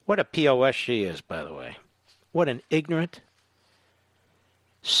 What a POS she is, by the way. What an ignorant,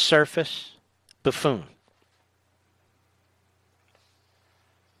 surface buffoon.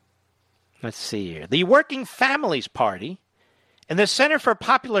 Let's see here. The Working Families Party and the Center for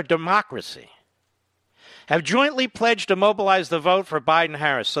Popular Democracy have jointly pledged to mobilize the vote for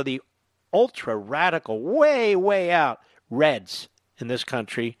Biden-Harris. So the ultra-radical, way, way out Reds in this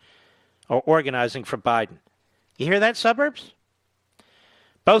country are organizing for Biden. You hear that, suburbs?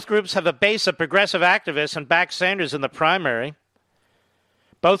 Both groups have a base of progressive activists and back Sanders in the primary.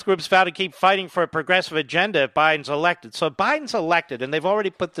 Both groups vow to keep fighting for a progressive agenda if Biden's elected. So Biden's elected, and they've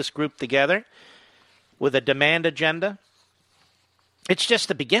already put this group together with a demand agenda. It's just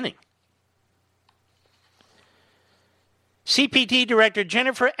the beginning. CPT Director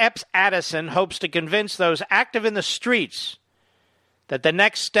Jennifer Epps Addison hopes to convince those active in the streets that the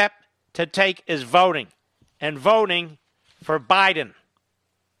next step to take is voting, and voting for Biden.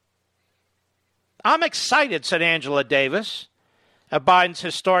 I'm excited, said Angela Davis, of Biden's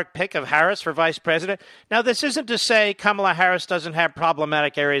historic pick of Harris for vice president. Now, this isn't to say Kamala Harris doesn't have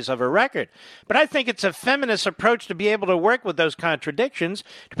problematic areas of her record, but I think it's a feminist approach to be able to work with those contradictions,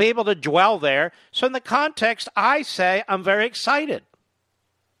 to be able to dwell there. So in the context, I say I'm very excited.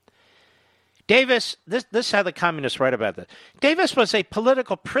 Davis, this is how the communists write about this. Davis was a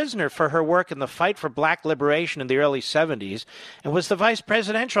political prisoner for her work in the fight for black liberation in the early 70s and was the vice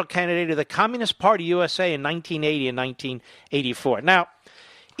presidential candidate of the Communist Party USA in 1980 and 1984. Now,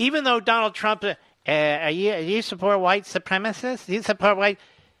 even though Donald Trump, you support white supremacists? You support white...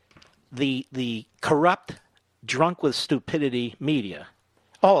 The corrupt, drunk with stupidity media,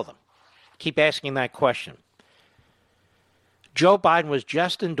 all of them, keep asking that question. Joe Biden was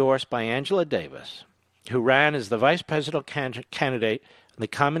just endorsed by Angela Davis, who ran as the vice presidential candidate in the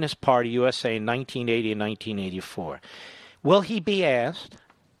Communist Party USA in 1980 and 1984. Will he be asked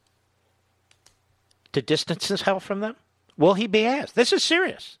to distance himself from them? Will he be asked? This is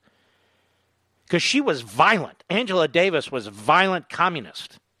serious. Because she was violent. Angela Davis was a violent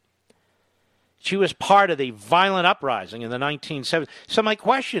communist. She was part of the violent uprising in the 1970s. So my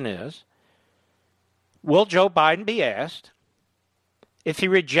question is, will Joe Biden be asked if he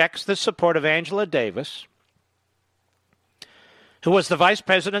rejects the support of Angela Davis, who was the vice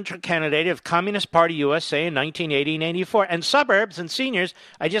presidential candidate of Communist Party USA in 1980 and 84. And suburbs and seniors,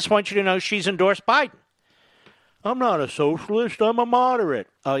 I just want you to know she's endorsed Biden. I'm not a socialist, I'm a moderate.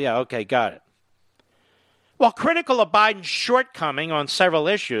 Oh, yeah, okay, got it. While critical of Biden's shortcoming on several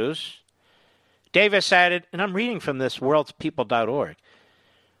issues, Davis added, and I'm reading from this worldspeople.org,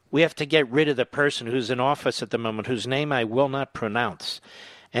 we have to get rid of the person who's in office at the moment, whose name I will not pronounce.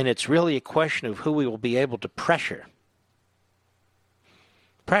 And it's really a question of who we will be able to pressure.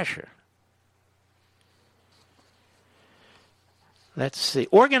 Pressure. Let's see.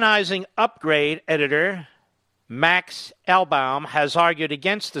 Organizing Upgrade editor Max Elbaum has argued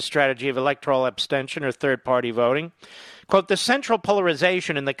against the strategy of electoral abstention or third-party voting. Quote, the central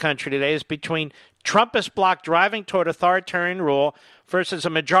polarization in the country today is between Trumpist bloc driving toward authoritarian rule versus a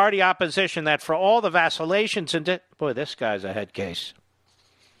majority opposition that for all the vacillations and... Boy, this guy's a head case.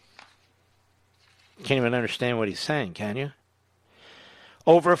 Can't even understand what he's saying, can you?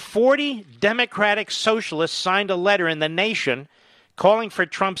 Over 40 Democratic socialists signed a letter in The Nation calling for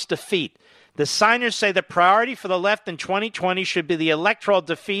Trump's defeat. The signers say the priority for the left in 2020 should be the electoral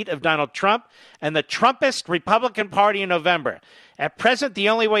defeat of Donald Trump and the Trumpist Republican Party in November. At present, the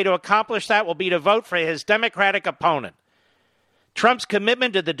only way to accomplish that will be to vote for his Democratic opponent. Trump's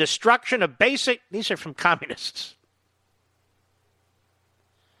commitment to the destruction of basic... These are from communists.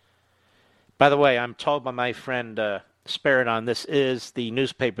 By the way, I'm told by my friend Spiridon, this is the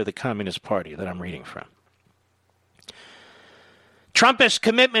newspaper, the Communist Party, that I'm reading from. Trumpist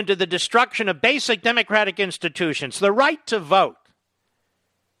commitment to the destruction of basic democratic institutions, the right to vote,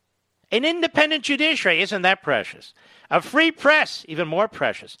 an independent judiciary, isn't that precious? A free press, even more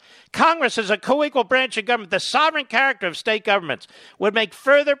precious. Congress is a co-equal branch of government. The sovereign character of state governments would make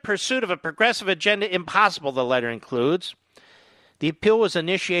further pursuit of a progressive agenda impossible, the letter includes. The appeal was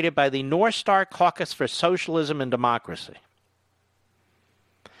initiated by the North Star Caucus for Socialism and Democracy.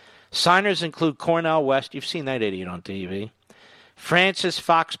 Signers include Cornel West, you've seen that idiot on TV, Francis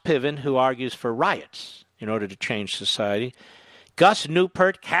Fox Piven, who argues for riots in order to change society, Gus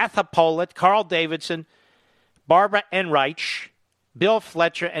Newport, Katha Pollitt, Carl Davidson, Barbara Enreich, Bill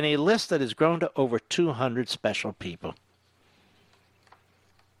Fletcher, and a list that has grown to over 200 special people.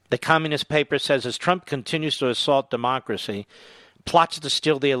 The communist paper says as Trump continues to assault democracy, plots to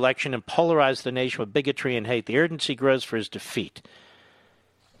steal the election and polarize the nation with bigotry and hate, the urgency grows for his defeat.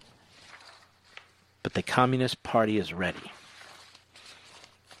 But the Communist Party is ready.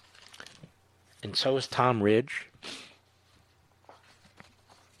 And so is Tom Ridge,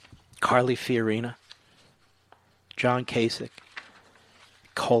 Carly Fiorina, John Kasich,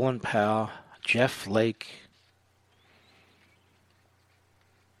 Colin Powell, Jeff Flake,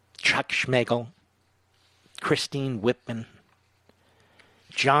 Chuck Schmegel, Christine Whitman,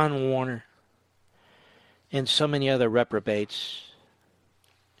 John Warner, and so many other reprobates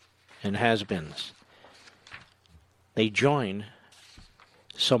and has-beens. They join,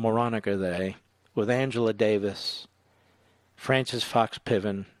 so moronic are they, with Angela Davis, Francis Fox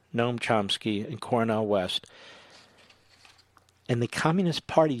Piven, Noam Chomsky, and Cornel West, and the Communist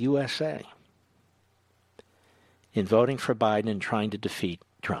Party USA in voting for Biden and trying to defeat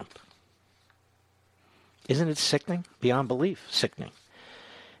Trump. Isn't it sickening? Beyond belief, sickening.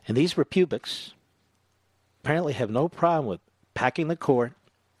 And these Republics apparently have no problem with packing the court,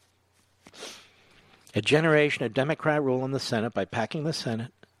 A generation of Democrat rule in the Senate by packing the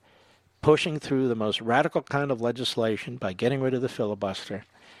Senate, pushing through the most radical kind of legislation by getting rid of the filibuster,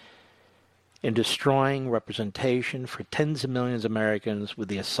 and destroying representation for tens of millions of Americans with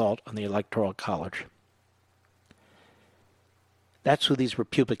the assault on the Electoral College. That's who these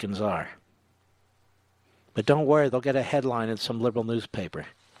Republicans are. But don't worry, they'll get a headline in some liberal newspaper.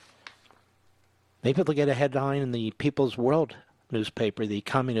 Maybe they'll get a headline in the People's World newspaper, the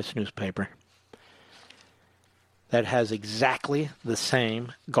communist newspaper, that has exactly the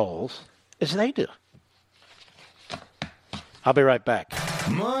same goals as they do. I'll be right back.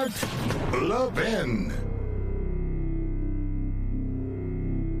 Mark Levin.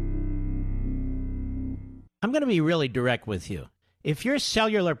 I'm going to be really direct with you. If your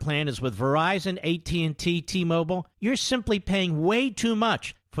cellular plan is with Verizon, AT&T, T-Mobile, you're simply paying way too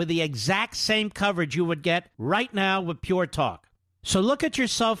much for the exact same coverage you would get right now with Pure Talk. So look at your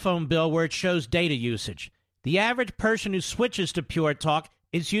cell phone bill where it shows data usage. The average person who switches to Pure Talk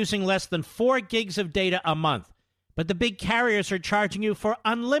is using less than 4 gigs of data a month. But the big carriers are charging you for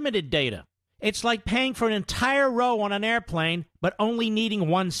unlimited data. It's like paying for an entire row on an airplane, but only needing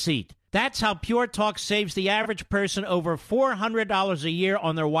one seat. That's how Pure Talk saves the average person over $400 a year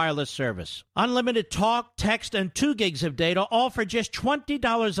on their wireless service. Unlimited talk, text, and 2 gigs of data, all for just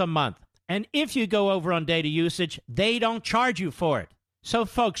 $20 a month. And if you go over on data usage, they don't charge you for it. So,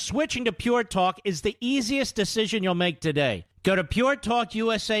 folks, switching to Pure Talk is the easiest decision you'll make today. Go to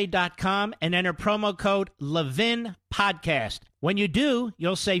puretalkusa.com and enter promo code LevinPodcast. When you do,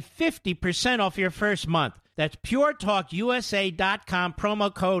 you'll save 50% off your first month. That's puretalkusa.com,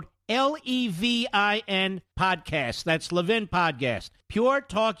 promo code LEVIN Podcast. That's Levin Podcast. Pure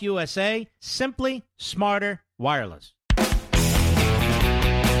Talk USA, simply smarter wireless.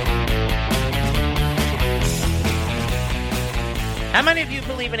 How many of you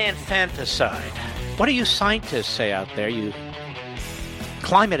believe in infanticide? What do you scientists say out there, you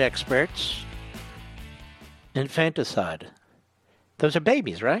climate experts? Infanticide. Those are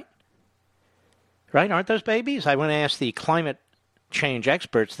babies, right? Right? Aren't those babies? I want to ask the climate change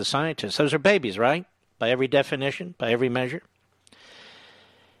experts, the scientists. Those are babies, right? By every definition, by every measure.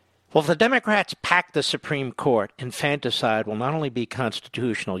 Well, if the Democrats pack the Supreme Court, infanticide will not only be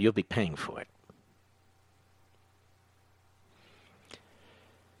constitutional, you'll be paying for it.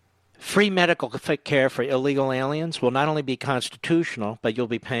 Free medical care for illegal aliens will not only be constitutional, but you'll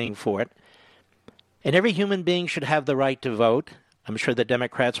be paying for it. And every human being should have the right to vote. I'm sure the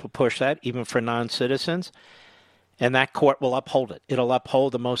Democrats will push that, even for non-citizens. And that court will uphold it. It'll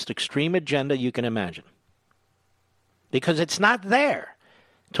uphold the most extreme agenda you can imagine. Because it's not there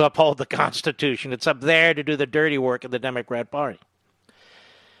to uphold the Constitution. It's up there to do the dirty work of the Democrat Party.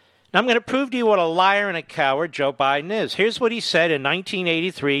 Now, I'm going to prove to you what a liar and a coward Joe Biden is. Here's what he said in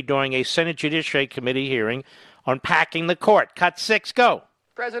 1983 during a Senate Judiciary Committee hearing on packing the court. Cut 6, go.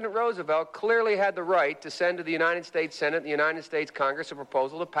 President Roosevelt clearly had the right to send to the United States Senate and the United States Congress a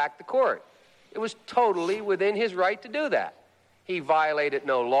proposal to pack the court. It was totally within his right to do that. He violated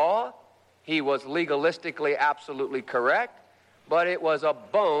no law. He was legalistically absolutely correct, but it was a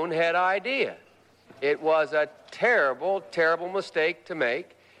bonehead idea. It was a terrible, terrible mistake to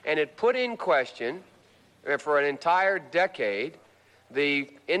make, and it put in question, for an entire decade, the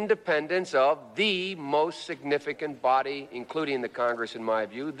independence of the most significant body, including the Congress, in my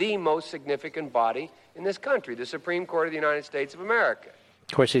view, the most significant body in this country, the Supreme Court of the United States of America.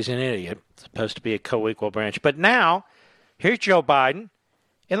 Of course, he's an idiot. It's supposed to be a co-equal branch. But now, here's Joe Biden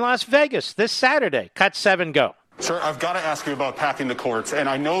in Las Vegas this Saturday. Cut 7, go. Sir, I've got to ask you about packing the courts. And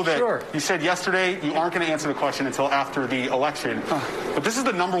I know that you said yesterday you aren't going to answer the question until after the election. But this is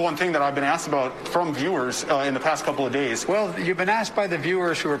the number one thing that I've been asked about from viewers in the past couple of days. Well, you've been asked by the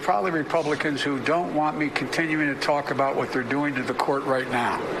viewers who are probably Republicans who don't want me continuing to talk about what they're doing to the court right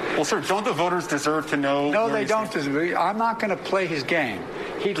now. Well, sir, don't the voters deserve to know? No, they don't. I'm not going to play his game.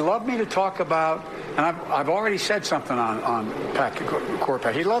 He'd love me to talk about, and I've already said something on court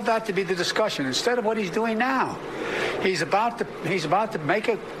pack. He'd love that to be the discussion instead of what he's doing now. He's about to make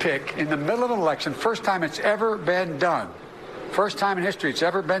a pick in the middle of an election. First time it's ever been done. First time in history it's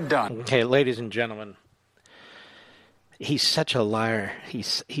ever been done. Okay, ladies and gentlemen, he's such a liar.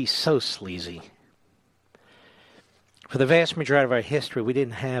 He's so sleazy. For the vast majority of our history, we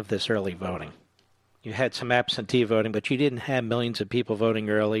didn't have this early voting. You had some absentee voting, but you didn't have millions of people voting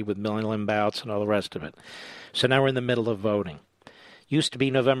early with mail-in ballots and all the rest of it. So now we're in the middle of voting. Used to be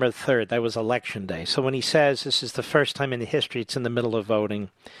November 3rd. That was Election Day. So when he says this is the first time in history it's in the middle of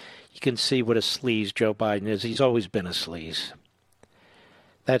voting, you can see what a sleaze Joe Biden is. He's always been a sleaze.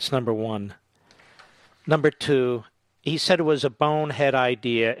 That's number one. Number two, he said it was a bonehead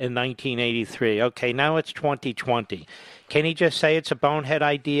idea in 1983. Okay, now it's 2020. Can he just say it's a bonehead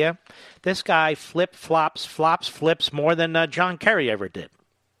idea? This guy flips more than John Kerry ever did.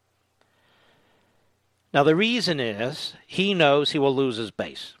 Now, the reason is he knows he will lose his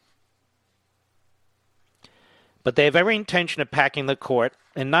base. But they have every intention of packing the court,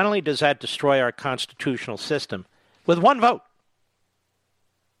 and not only does that destroy our constitutional system, with one vote,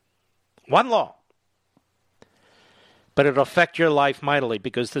 one law, but it'll affect your life mightily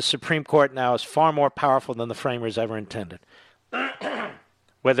because the Supreme Court now is far more powerful than the framers ever intended.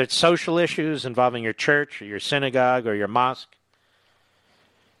 Whether it's social issues involving your church or your synagogue or your mosque,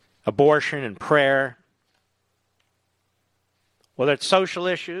 abortion and prayer, whether it's social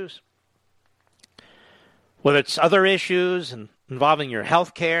issues, whether it's other issues involving your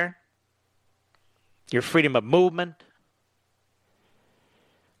health care, your freedom of movement,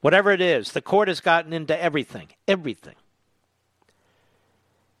 whatever it is, the court has gotten into everything.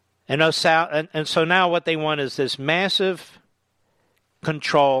 And so now what they want is this massive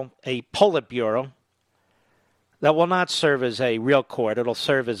control, a Politburo that will not serve as a real court. It'll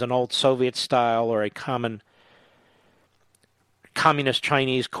serve as an old Soviet style or a common communist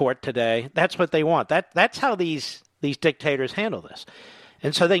Chinese court today. That's what they want. That's how these dictators handle this.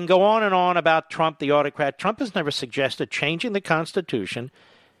 And so they can go on and on about Trump, the autocrat. Trump has never suggested changing the Constitution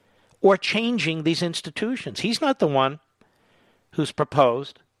or changing these institutions. He's not the one who's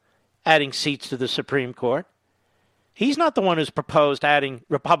proposed adding seats to the Supreme Court. He's not the one who's proposed adding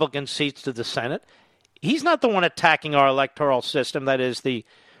Republican seats to the Senate. He's not the one attacking our electoral system, that is the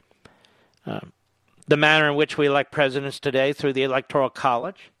manner in which we elect presidents today through the Electoral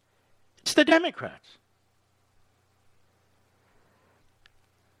College. It's the Democrats.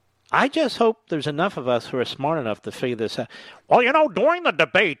 I just hope there's enough of us who are smart enough to figure this out. Well, during the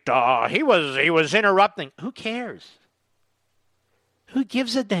debate, he was interrupting. Who cares? Who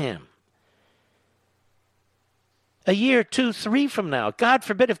gives a damn? A year, 2, 3 from now, God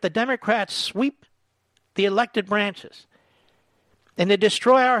forbid if the Democrats sweep the elected branches and they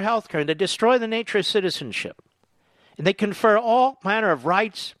destroy our health care and they destroy the nature of citizenship and they confer all manner of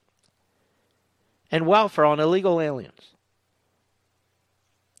rights and welfare on illegal aliens.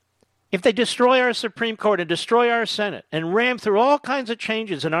 If they destroy our Supreme Court and destroy our Senate and ram through all kinds of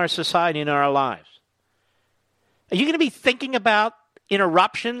changes in our society and our lives, are you going to be thinking about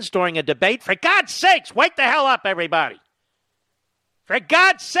interruptions during a debate? For God's sakes, wake the hell up, everybody. For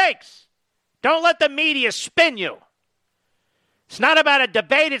God's sakes, don't let the media spin you. It's not about a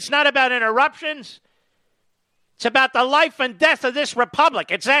debate. It's not about interruptions. It's about the life and death of this republic.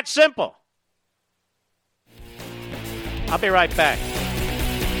 It's that simple. I'll be right back.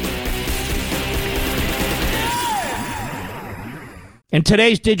 In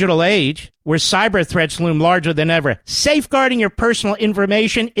today's digital age, where cyber threats loom larger than ever, safeguarding your personal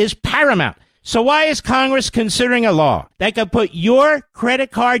information is paramount. So why is Congress considering a law that could put your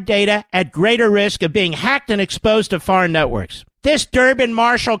credit card data at greater risk of being hacked and exposed to foreign networks? This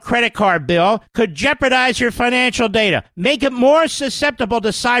Durbin-Marshall credit card bill could jeopardize your financial data, make it more susceptible to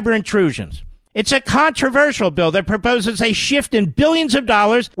cyber intrusions. It's a controversial bill that proposes a shift in billions of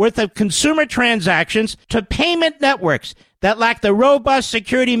dollars worth of consumer transactions to payment networks that lack the robust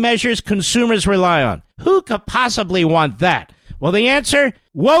security measures consumers rely on. Who could possibly want that? Well, the answer?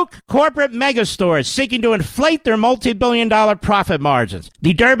 Woke corporate megastores seeking to inflate their multi-billion-dollar profit margins.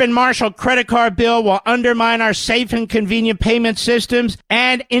 The Durbin-Marshall credit card bill will undermine our safe and convenient payment systems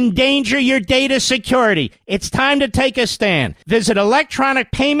and endanger your data security. It's time to take a stand. Visit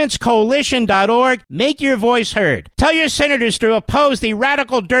electronicpaymentscoalition.org. Make your voice heard. Tell your senators to oppose the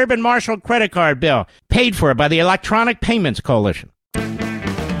radical Durbin-Marshall credit card bill, paid for by the Electronic Payments Coalition.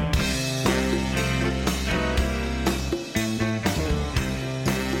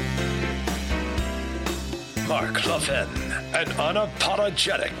 Mark Levin, an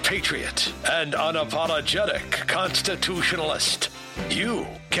unapologetic patriot and unapologetic constitutionalist. You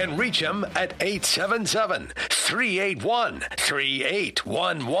can reach him at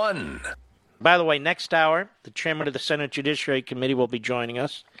 877-381-3811. By the way, next hour, the chairman of the Senate Judiciary Committee will be joining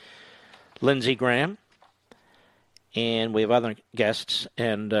us, Lindsey Graham, and we have other guests.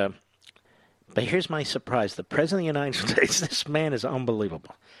 But here's my surprise. The President of the United States, this man is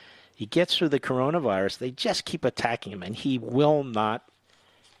unbelievable. He gets through the coronavirus. They just keep attacking him, and he will not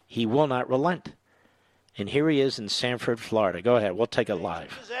relent. And here he is in Sanford, Florida. Go ahead. We'll take it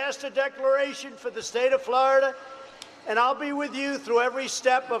live. Disaster declaration for the state of Florida, and I'll be with you through every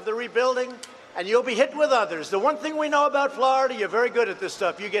step of the rebuilding, and you'll be hit with others. The one thing we know about Florida, you're very good at this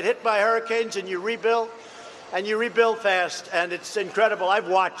stuff. You get hit by hurricanes, and you rebuild fast, and it's incredible. I've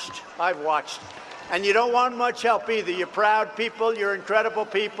watched. And you don't want much help either. You're proud people. You're incredible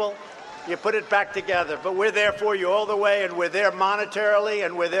people. You put it back together. But we're there for you all the way, and we're there monetarily,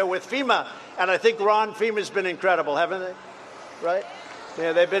 and we're there with FEMA. And I think, Ron, FEMA's been incredible, haven't they? Right?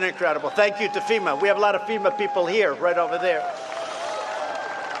 Yeah, they've been incredible. Thank you to FEMA. We have a lot of FEMA people here, right over there.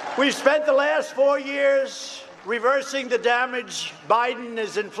 We've spent the last 4 years reversing the damage Biden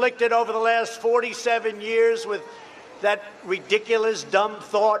has inflicted over the last 47 years with that ridiculous, dumb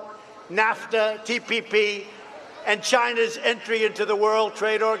thought, NAFTA, TPP, and China's entry into the World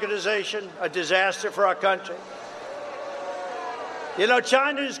Trade Organization, a disaster for our country. You know,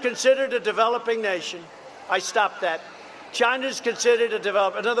 China is considered a developing nation. I stopped that. China is considered a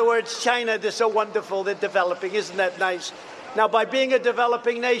developing. In other words, China, they're so wonderful, they're developing. Isn't that nice? Now, by being a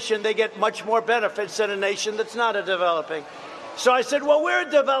developing nation, they get much more benefits than a nation that's not a developing. So I said, well, we're a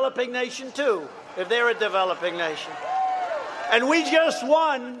developing nation, too, if they're a developing nation. And we just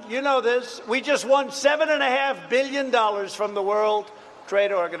won, you know this, we just won $7.5 billion from the World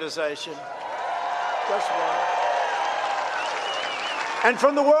Trade Organization. Just won. And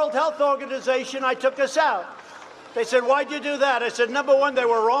from the World Health Organization, I took us out. They said, why'd you do that? I said, number one, they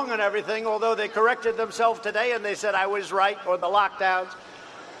were wrong on everything, although they corrected themselves today and they said I was right on the lockdowns.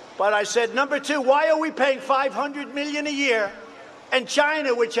 But I said, number two, why are we paying $500 million a year? And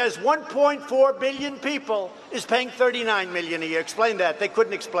China, which has 1.4 billion people, is paying $39 million a year. Explain that. They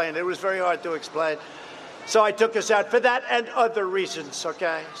couldn't explain it. It was very hard to explain. So I took us out for that and other reasons,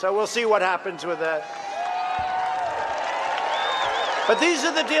 okay? So we'll see what happens with that. But these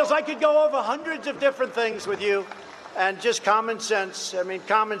are the deals. I could go over hundreds of different things with you, and just common sense. I mean,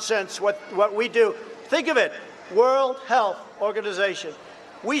 common sense, what we do. Think of it, World Health Organization.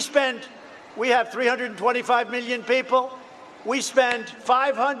 We have 325 million people. We spend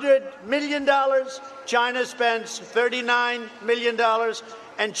 $500 million. China spends $39 million,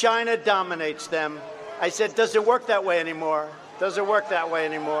 and China dominates them. I said, doesn't work that way anymore. Doesn't work that way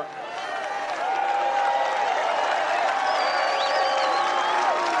anymore.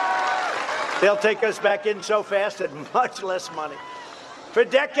 They'll take us back in so fast at much less money. For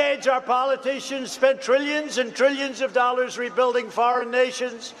decades, our politicians spent trillions and trillions of dollars rebuilding foreign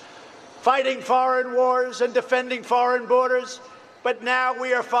nations, fighting foreign wars, and defending foreign borders. But now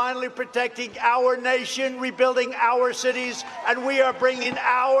we are finally protecting our nation, rebuilding our cities, and we are bringing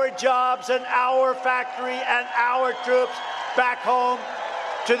our jobs and our factory and our troops back home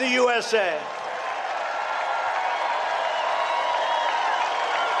to the USA.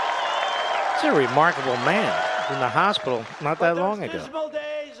 He's a remarkable man in the hospital not that long ago. Dismal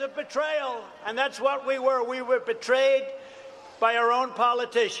days of betrayal, and that's what we were. We were betrayed by our own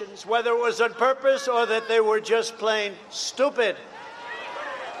politicians, whether it was on purpose or that they were just plain stupid.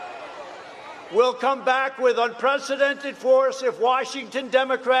 We'll come back with unprecedented force if Washington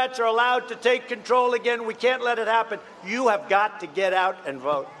Democrats are allowed to take control again. We can't let it happen. You have got to get out and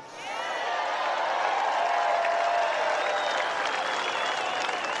vote.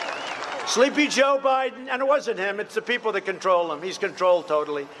 Sleepy Joe Biden, and it wasn't him, it's the people that control him. He's controlled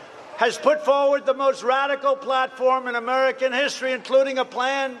totally. Has put forward the most radical platform in American history, including a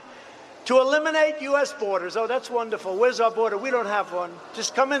plan to eliminate U.S. borders. Oh, that's wonderful. Where's our border? We don't have one.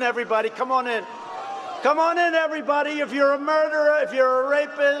 Just come in, everybody. Come on in. Come on in, everybody. If you're a murderer, if you're a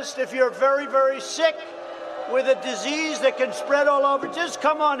rapist, if you're very, very sick with a disease that can spread all over, just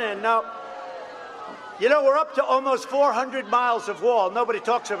come on in. Now, you know, we're up to almost 400 miles of wall. Nobody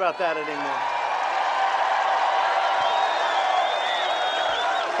talks about that anymore.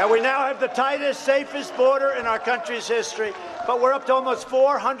 And we now have the tightest, safest border in our country's history. But we're up to almost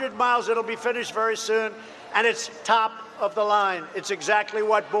 400 miles. It'll be finished very soon. And it's top of the line. It's exactly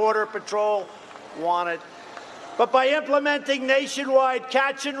what Border Patrol wanted. But by implementing nationwide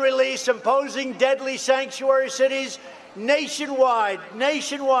catch and release, imposing deadly sanctuary cities, nationwide,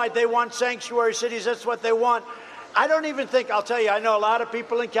 they want sanctuary cities. That's what they want. I don't even think, I'll tell you, I know a lot of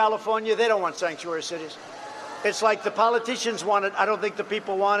people in California, they don't want sanctuary cities. It's like the politicians want it. I don't think the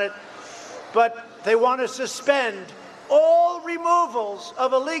people want it. But they want to suspend all removals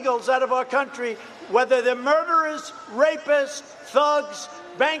of illegals out of our country, whether they're murderers, rapists, thugs,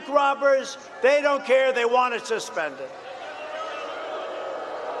 bank robbers. They don't care. They want it suspended.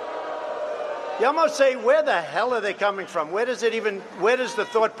 You almost say, where the hell are they coming from? Where does the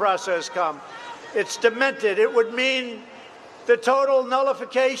thought process come? It's demented. It would mean the total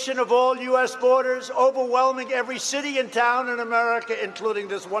nullification of all U.S. borders, overwhelming every city and town in America, including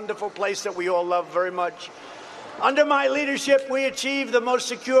this wonderful place that we all love very much. Under my leadership, we achieved the most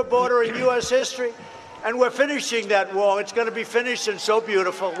secure border in U.S. history, and we're finishing that wall. It's going to be finished and so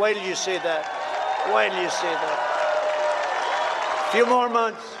beautiful. Wait till you see that. Wait till you see that. A few more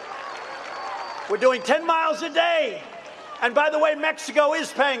months. We're doing 10 miles a day. And by the way, Mexico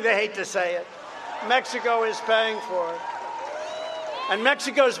is paying. They hate to say it. Mexico is paying for it. And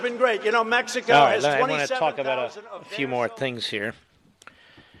Mexico's been great. You know, Mexico has 27,000. I want to talk about a few more things here.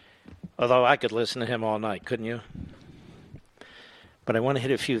 Although I could listen to him all night, couldn't you? But I want to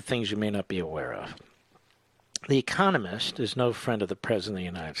hit a few things you may not be aware of. The Economist is no friend of the President of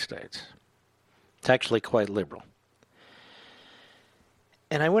the United States. It's actually quite liberal.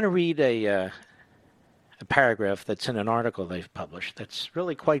 And I want to read a paragraph that's in an article they've published that's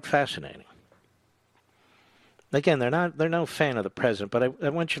really quite fascinating. Again, they're no fan of the president, but I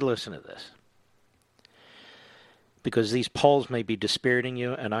want you to listen to this. Because these polls may be dispiriting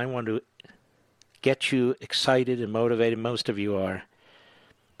you, and I want to get you excited and motivated. Most of you are.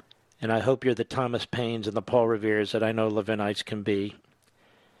 And I hope you're the Thomas Paines and the Paul Reveres that I know Levinites can be.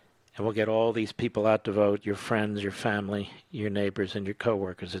 And we'll get all these people out to vote, your friends, your family, your neighbors, and your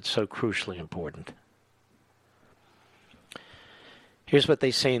coworkers. It's so crucially important. Here's what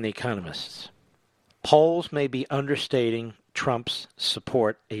they say in The Economists. Polls may be understating Trump's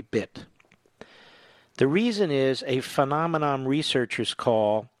support a bit. The reason is a phenomenon researchers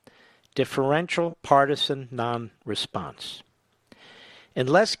call differential partisan non-response. In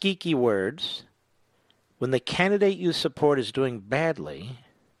less geeky words, when the candidate you support is doing badly,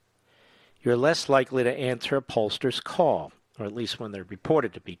 you're less likely to answer a pollster's call, or at least when they're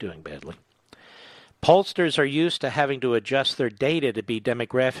reported to be doing badly. Pollsters are used to having to adjust their data to be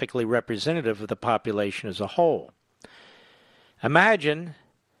demographically representative of the population as a whole. Imagine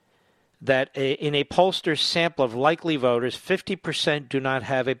that in a pollster's sample of likely voters, 50% do not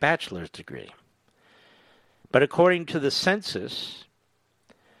have a bachelor's degree. But according to the census,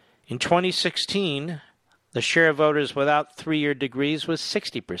 in 2016, the share of voters without three-year degrees was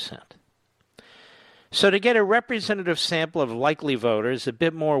 60%. So to get a representative sample of likely voters, a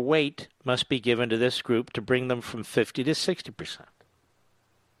bit more weight must be given to this group to bring them from 50 to 60%.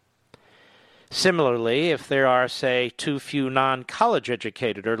 Similarly, if there are, say, too few non-college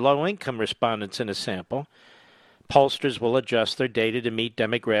educated or low-income respondents in a sample, pollsters will adjust their data to meet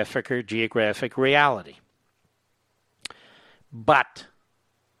demographic or geographic reality. But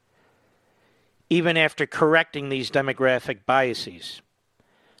even after correcting these demographic biases,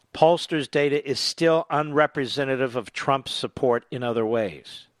 pollsters' data is still unrepresentative of Trump's support in other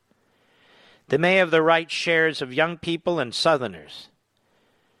ways. They may have the right shares of young people and Southerners,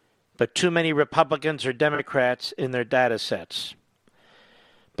 but too many Republicans or Democrats in their data sets.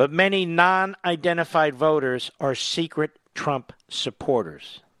 But many non-identified voters are secret Trump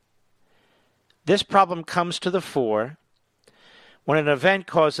supporters. This problem comes to the fore when an event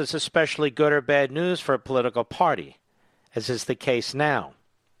causes especially good or bad news for a political party, as is the case now.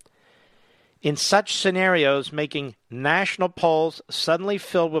 In such scenarios, making national polls suddenly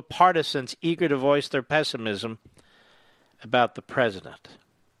filled with partisans eager to voice their pessimism about the president.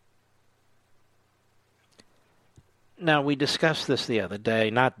 Now, we discussed this the other day,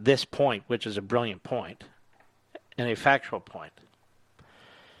 not this point, which is a brilliant point, and a factual point.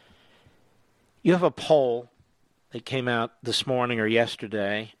 You have a poll that came out this morning or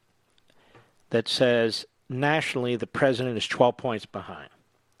yesterday that says nationally the president is 12 points behind.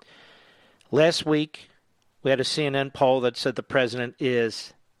 Last week, we had a CNN poll that said the president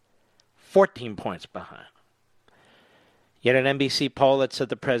is 14 points behind. Yet an NBC poll that said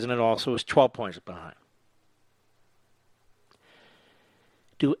the president also is 12 points behind.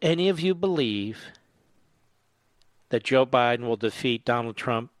 Do any of you believe that Joe Biden will defeat Donald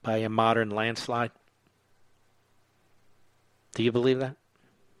Trump by a modern landslide? Do you believe that?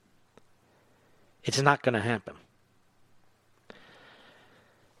 It's not going to happen.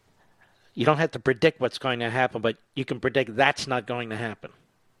 You don't have to predict what's going to happen, but you can predict that's not going to happen.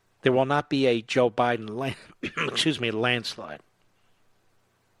 There will not be a Joe Biden landslide.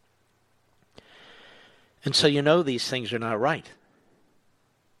 And so you know these things are not right.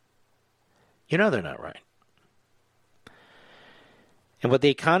 You know they're not right. And what The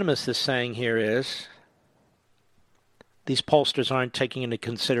Economist is saying here is these pollsters aren't taking into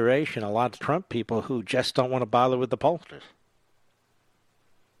consideration a lot of Trump people who just don't want to bother with the pollsters.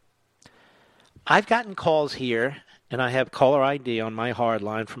 I've gotten calls here, and I have caller ID on my hard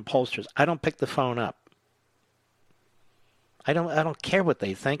line from pollsters. I don't pick the phone up. I don't care what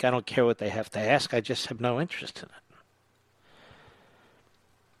they think. I don't care what they have to ask. I just have no interest in it.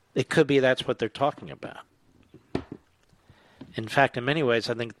 It could be that's what they're talking about. In fact, in many ways,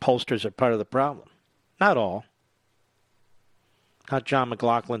 I think pollsters are part of the problem. Not all. Not John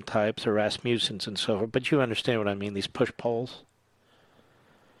McLaughlin types or Rasmussens and so forth, but you understand what I mean, these push polls.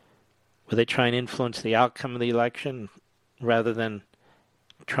 Where they try and influence the outcome of the election rather than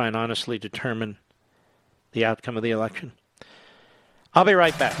try and honestly determine the outcome of the election. I'll be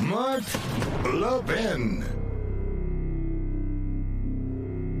right back. Mark Levin.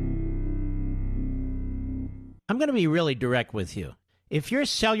 I'm going to be really direct with you. If your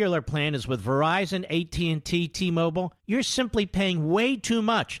cellular plan is with Verizon, AT&T, T-Mobile, you're simply paying way too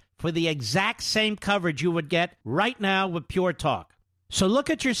much for the exact same coverage you would get right now with Pure Talk. So look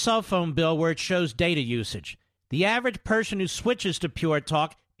at your cell phone bill where it shows data usage. The average person who switches to Pure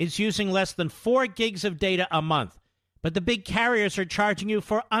Talk is using less than 4 gigs of data a month. But the big carriers are charging you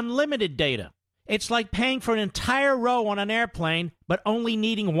for unlimited data. It's like paying for an entire row on an airplane, but only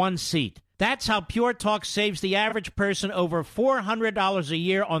needing one seat. That's how Pure Talk saves the average person over $400 a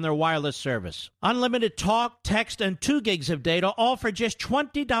year on their wireless service. Unlimited talk, text, and 2 gigs of data, all for just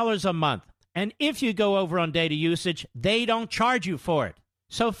 $20 a month. And if you go over on data usage, they don't charge you for it.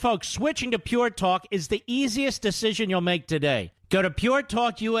 So, folks, switching to Pure Talk is the easiest decision you'll make today. Go to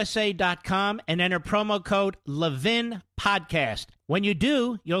puretalkusa.com and enter promo code LEVINPODCAST. When you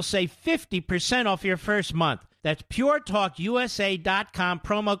do, you'll save 50% off your first month. That's puretalkusa.com,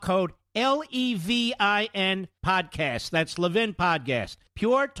 promo code LEVIN podcast. That's Levin Podcast.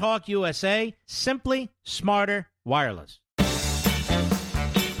 Pure Talk USA, simply smarter wireless.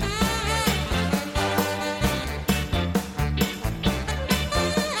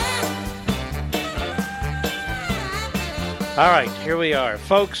 All right, here we are.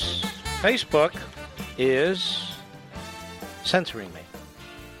 Folks, Facebook is censoring me.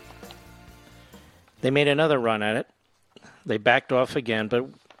 They made another run at it. They backed off again, but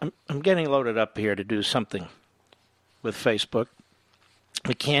I'm getting loaded up here to do something with Facebook.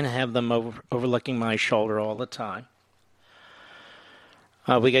 We can't have them overlooking my shoulder all the time.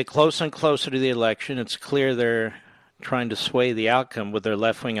 We get closer and closer to the election. It's clear they're trying to sway the outcome with their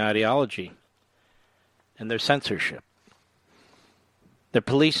left-wing ideology and their censorship. They're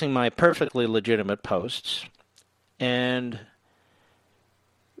policing my perfectly legitimate posts, and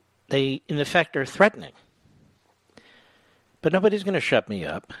they, in effect, are threatening. But nobody's going to shut me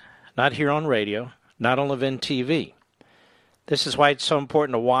up. Not here on radio, not on Levin TV. This is why it's so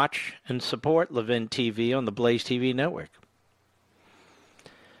important to watch and support Levin TV on the Blaze TV network.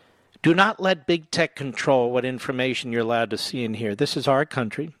 Do not let big tech control what information you're allowed to see and hear. This is our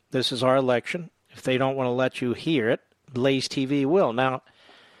country. This is our election. If they don't want to let you hear it, Blaze TV will. Now,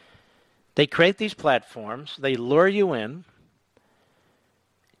 they create these platforms. They lure you in.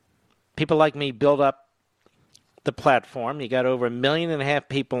 People like me build up the platform. You got over 1.5 million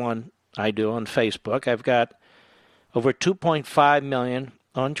people on Facebook. I've got over 2.5 million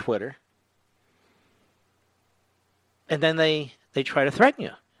on Twitter. And then they try to threaten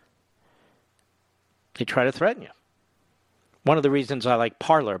you. They try to threaten you. One of the reasons I like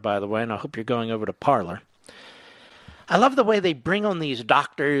Parler, by the way, and I hope you're going over to Parler. I love the way they bring on these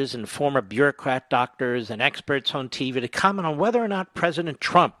doctors and former bureaucrat doctors and experts on TV to comment on whether or not President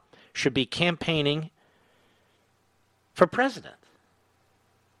Trump should be campaigning for president.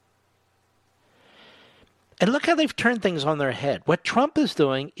 And look how they've turned things on their head. What Trump is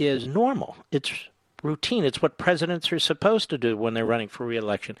doing is normal. It's routine. It's what presidents are supposed to do when they're running for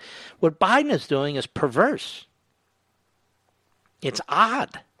re-election. What Biden is doing is perverse. It's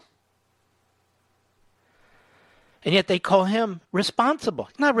odd. And yet they call him responsible.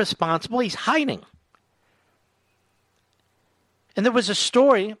 He's not responsible. He's hiding. And there was a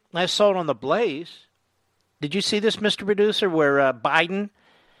story, I saw it on the Blaze. Did you see this, Mr. Producer, where Biden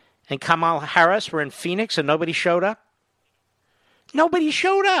and Kamala Harris were in Phoenix and nobody showed up? Nobody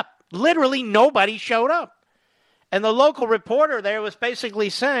showed up. Literally nobody showed up. And the local reporter there was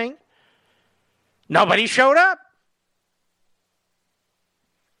basically saying, nobody showed up.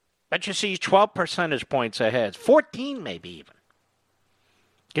 But you see 12 percentage points ahead. 14 maybe even.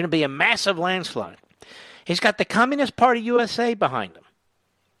 Going to be a massive landslide. He's got the Communist Party USA behind him,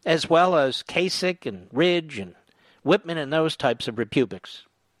 as well as Kasich and Ridge and Whitman and those types of Republics.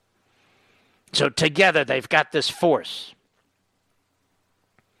 So together they've got this force.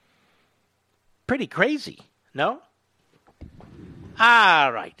 Pretty crazy, no?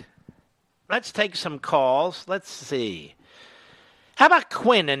 All right. Let's take some calls. Let's see. How about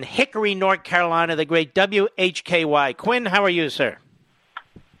Quinn in Hickory, North Carolina, the great WHKY. Quinn, how are you, sir?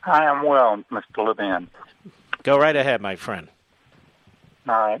 I am well, Mr. Levin. Go right ahead, my friend.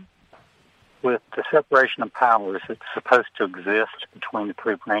 All right. With the separation of powers that's supposed to exist between the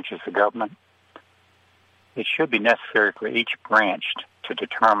three branches of government, it should be necessary for each branch to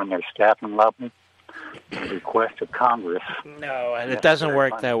determine their staffing level, the request of Congress. No, it doesn't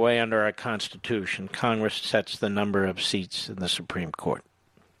work that way under our Constitution. Congress sets the number of seats in the Supreme Court.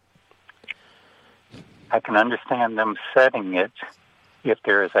 I can understand them setting it if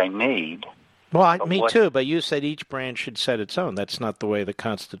there is a need. Well, me too, but you said each branch should set its own. That's not the way the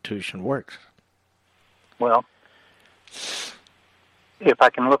Constitution works. Well, if I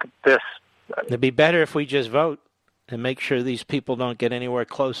can look at this... It'd be better if we just vote and make sure these people don't get anywhere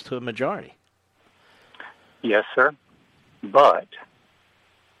close to a majority. Yes, sir. But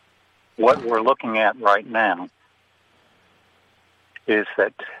what we're looking at right now is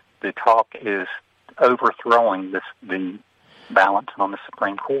that the talk is overthrowing the balance on the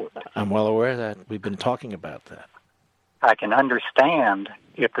Supreme Court. I'm well aware of that. We've been talking about that. I can understand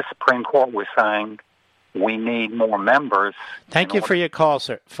if the Supreme Court was saying we need more members. Thank you for your call,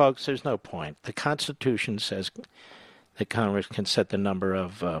 sir. Folks, there's no point. The Constitution says that Congress can set the number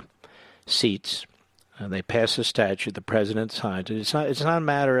of seats. They pass a statute. The president signs it. It's not a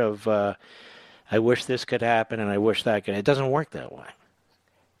matter of I wish this could happen and I wish that could. It doesn't work that way.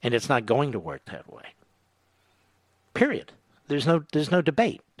 And it's not going to work that way. Period. There's no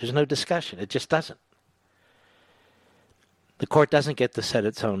debate. There's no discussion. It just doesn't. The court doesn't get to set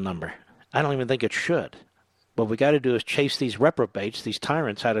its own number. I don't even think it should. What we got to do is chase these reprobates, these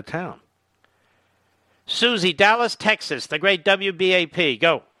tyrants, out of town. Susie, Dallas, Texas, the great WBAP.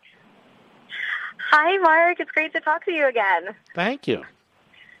 Go. Hi, Mark. It's great to talk to you again. Thank you.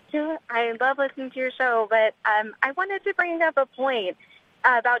 I love listening to your show, but I wanted to bring up a point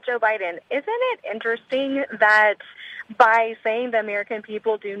about Joe Biden. Isn't it interesting that by saying the American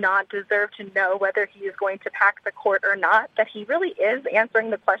people do not deserve to know whether he is going to pack the court or not, that he really is answering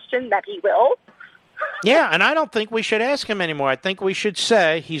the question that he will? Yeah, and I don't think we should ask him anymore. I think we should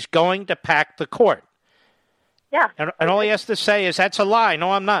say he's going to pack the court. Yeah. And all he has to say is, that's a lie.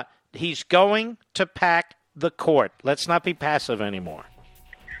 No, I'm not. He's going to pack the court. Let's not be passive anymore.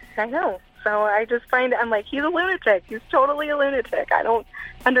 I know. So I just find, I'm like, he's a lunatic. He's totally a lunatic. I don't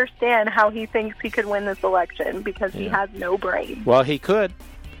understand how he thinks he could win this election because he has no brain. Well, he could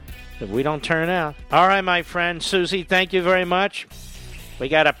if we don't turn out. All right, my friend. Susie, thank you very much. We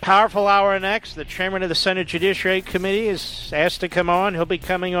got a powerful hour next. The chairman of the Senate Judiciary Committee is asked to come on. He'll be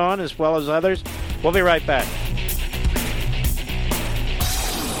coming on as well as others. We'll be right back.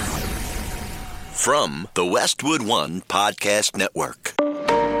 From the Westwood One Podcast Network.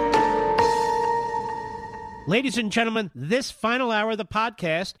 Ladies and gentlemen, this final hour of the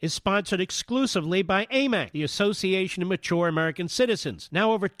podcast is sponsored exclusively by AMAC, the Association of Mature American Citizens.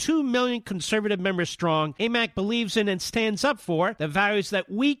 Now over 2 million conservative members strong, AMAC believes in and stands up for the values that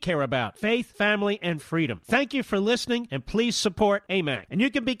we care about: faith, family, and freedom. Thank you for listening, and please support AMAC. And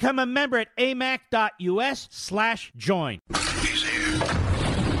you can become a member at amac.us/join.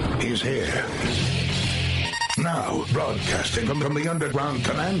 He's here. Now, broadcasting from the underground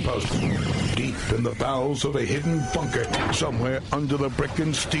command post, deep in the bowels of a hidden bunker, somewhere under the brick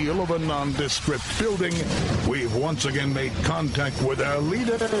and steel of a nondescript building, we've once again made contact with our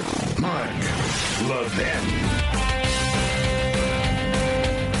leader, Mark Levin.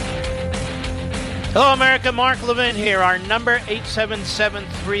 Hello, America. Mark Levin here. Our number,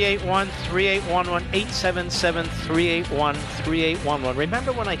 877-381-3811, 877-381-3811.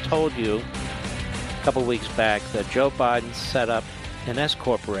 Remember when I told you a couple weeks back that Joe Biden set up an S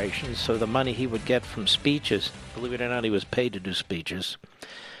corporation so the money he would get from speeches, believe it or not, he was paid to do speeches,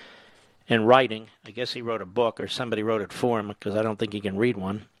 and writing, I guess he wrote a book or somebody wrote it for him because I don't think he can read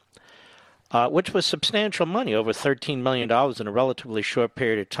one, which was substantial money, over $13 million in a relatively short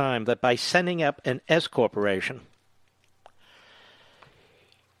period of time, that by setting up an S corporation,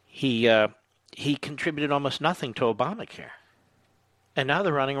 he contributed almost nothing to Obamacare. And now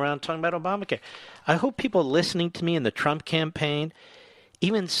they're running around talking about Obamacare. I hope people listening to me in the Trump campaign,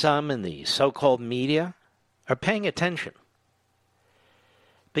 even some in the so-called media, are paying attention.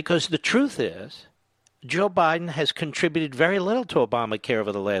 Because the truth is, Joe Biden has contributed very little to Obamacare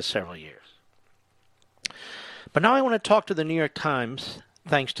over the last several years. But now I want to talk to the New York Times,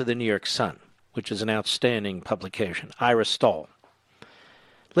 thanks to the New York Sun, which is an outstanding publication. Ira Stoll.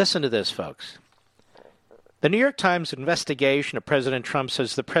 Listen to this, folks. The New York Times investigation of President Trump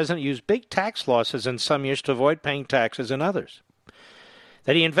says the president used big tax losses in some years to avoid paying taxes in others,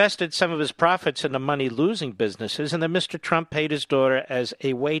 that he invested some of his profits into money-losing businesses, and that Mr. Trump paid his daughter as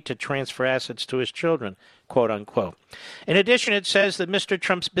a way to transfer assets to his children, quote-unquote. In addition, it says that Mr.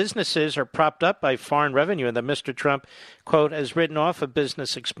 Trump's businesses are propped up by foreign revenue and that Mr. Trump, quote, has written off of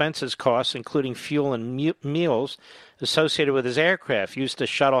business expenses costs, including fuel and meals associated with his aircraft used to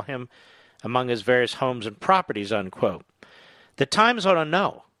shuttle him among his various homes and properties, unquote. The Times ought to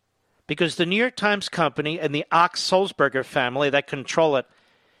know, because the New York Times Company and the Ochs-Sulzberger family that control it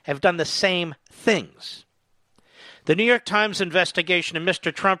have done the same things. The New York Times investigation of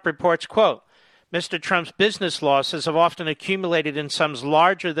Mr. Trump reports, quote, Mr. Trump's business losses have often accumulated in sums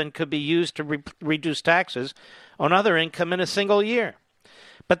larger than could be used to reduce taxes on other income in a single year.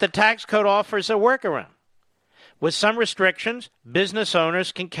 But the tax code offers a workaround. With some restrictions, business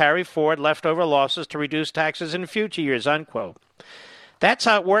owners can carry forward leftover losses to reduce taxes in future years, unquote. That's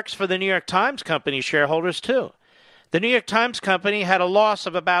how it works for the New York Times Company shareholders, too. The New York Times Company had a loss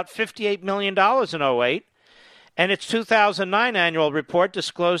of about $58 million in 2008, and its 2009 annual report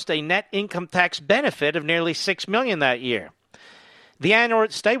disclosed a net income tax benefit of nearly $6 million that year.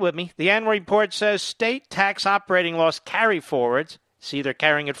 Stay with me, the annual report says state tax operating loss carry-forwards, see they're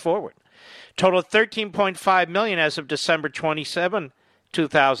carrying it forward, totaled $13.5 million as of December 27,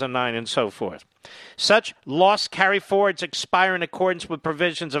 2009, and so forth. Such loss carry-forwards expire in accordance with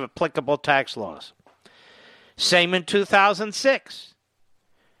provisions of applicable tax laws. Same in 2006.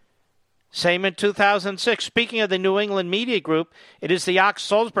 Speaking of the New England Media Group, it is the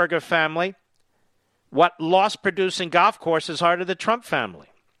Ochs-Sulzberger family what loss-producing golf courses are to the Trump family.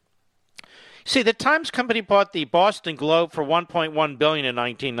 See, the Times Company bought the Boston Globe for $1.1 billion in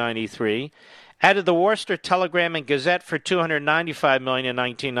 1993, added the Worcester Telegram and Gazette for $295 million in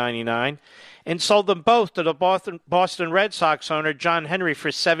 1999, and sold them both to the Boston Red Sox owner John Henry for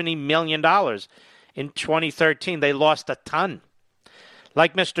 $70 million. In 2013, they lost a ton.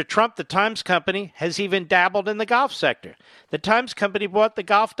 Like Mr. Trump, the Times Company has even dabbled in the golf sector. The Times Company bought the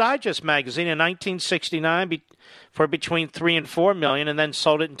Golf Digest magazine in 1969 for between $3 and $4 million and then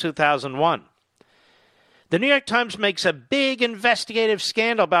sold it in 2001. The New York Times makes a big investigative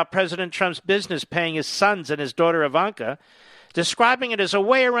scandal about President Trump's business paying his sons and his daughter Ivanka, describing it as a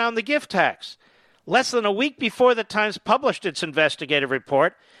way around the gift tax. Less than a week before the Times published its investigative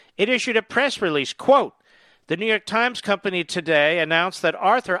report, it issued a press release, quote, "The New York Times Company today announced that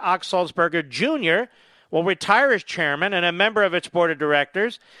Arthur Ochs-Sulzberger Jr. will retire as chairman and a member of its board of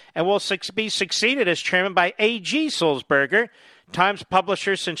directors and will be succeeded as chairman by A.G. Sulzberger, Times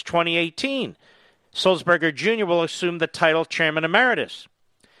publisher since 2018. Sulzberger Jr. will assume the title chairman emeritus."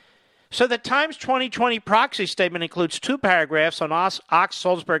 So the Times 2020 proxy statement includes 2 paragraphs on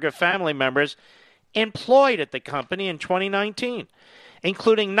Ochs-Sulzberger family members employed at the company in 2019,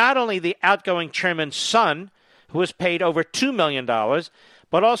 including not only the outgoing chairman's son, who was paid over $2 million,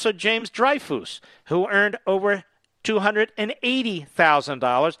 but also James Dreyfus, who earned over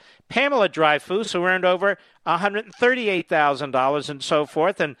 $280,000, Pamela Dreyfus, who earned over $138,000 and so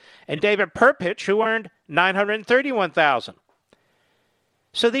forth, and David Perpich, who earned $931,000.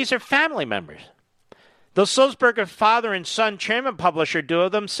 So these are family members. The Sulzberger father and son chairman publisher duo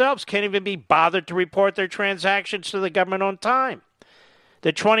themselves can't even be bothered to report their transactions to the government on time.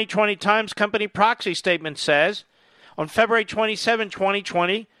 The 2020 Times Company proxy statement says, on February 27,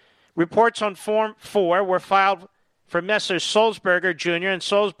 2020, reports on Form 4 were filed for Messrs. Sulzberger Jr. and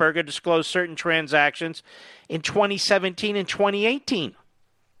Sulzberger disclosed certain transactions in 2017 and 2018.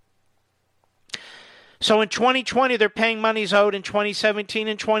 So in 2020, they're paying monies owed in 2017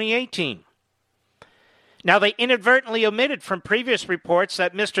 and 2018. Now, they inadvertently omitted from previous reports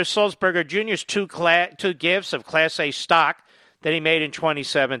that Mr. Sulzberger Jr.'s two gifts of Class A stock that he made in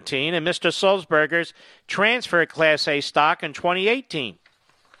 2017 and Mr. Sulzberger's transfer of Class A stock in 2018.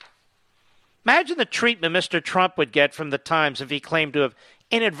 Imagine the treatment Mr. Trump would get from the Times if he claimed to have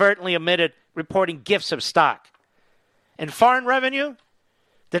inadvertently omitted reporting gifts of stock. And foreign revenue?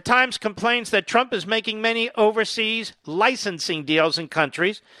 The Times complains that Trump is making many overseas licensing deals in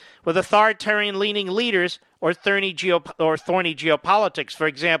countries with authoritarian-leaning leaders or thorny geopolitics. For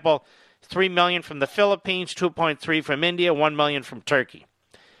example, $3 million from the Philippines, $2.3 from India, $1 million from Turkey.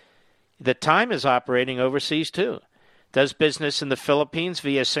 The Times is operating overseas, too. Does business in the Philippines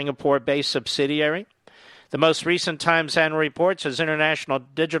via a Singapore-based subsidiary. The most recent Times annual report says international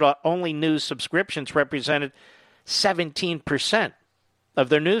digital-only news subscriptions represented 17% of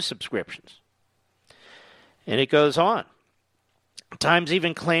their news subscriptions. And it goes on. Times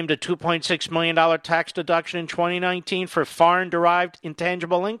even claimed a $2.6 million tax deduction in 2019 for foreign-derived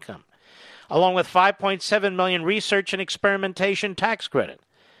intangible income, along with $5.7 million research and experimentation tax credit.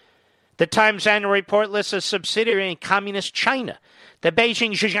 The Times annual report lists a subsidiary in Communist China, the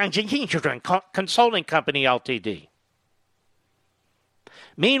Beijing Zhejiang Consulting Company Ltd.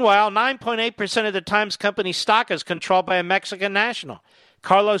 Meanwhile, 9.8% of the Times Company stock is controlled by a Mexican national,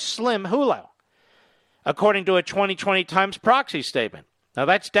 Carlos Slim Hulao, according to a 2020 Times proxy statement. Now,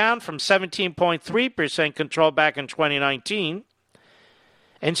 that's down from 17.3% control back in 2019.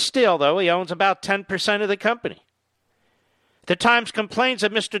 And still, though, he owns about 10% of the company. The Times complains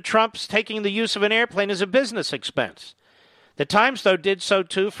that Mr. Trump's taking the use of an airplane as a business expense. The Times, though, did so,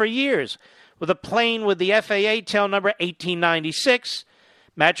 too, for years, with a plane with the FAA tail number 1896,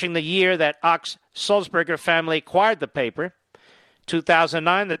 matching the year that Ox-Sulzberger family acquired the paper.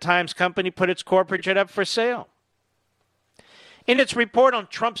 2009, the Times Company put its corporate jet up for sale. In its report on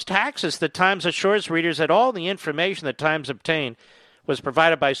Trump's taxes, the Times assures readers that all the information the Times obtained was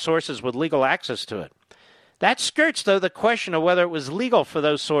provided by sources with legal access to it. That skirts, though, the question of whether it was legal for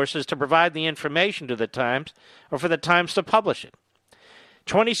those sources to provide the information to the Times or for the Times to publish it.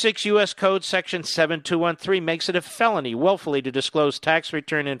 26 U.S. Code Section 7213 makes it a felony willfully to disclose tax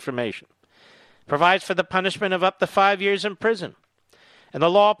return information. Provides for the punishment of up to 5 years in prison. And the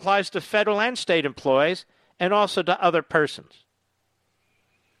law applies to federal and state employees and also to other persons.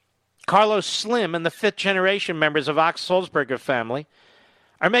 Carlos Slim and the fifth-generation members of Ox-Sulzberger family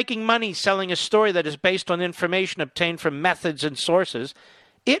are making money selling a story that is based on information obtained from methods and sources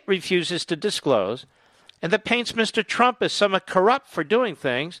it refuses to disclose, and that paints Mr. Trump as somewhat corrupt for doing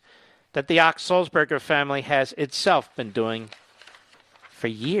things that the Ox-Sulzberger family has itself been doing for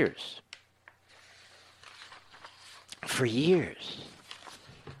years. For years.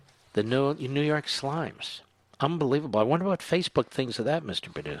 The New York Slimes. Unbelievable. I wonder what Facebook thinks of that,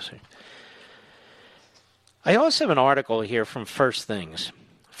 Mr. Producer. I also have an article here from First Things,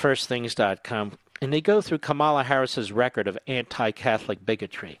 firstthings.com, and they go through Kamala Harris's record of anti-Catholic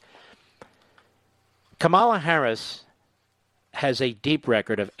bigotry. Kamala Harris has a deep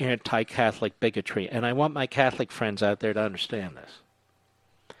record of anti-Catholic bigotry, and I want my Catholic friends out there to understand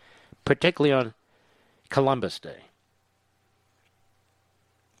this, particularly on Columbus Day.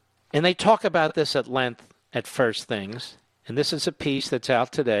 And they talk about this at length at First Things, and this is a piece that's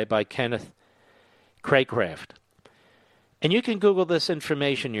out today by Kenneth Craycraft. And you can Google this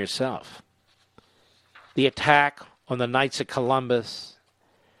information yourself. The attack on the Knights of Columbus,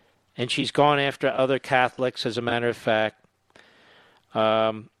 and she's gone after other Catholics, as a matter of fact.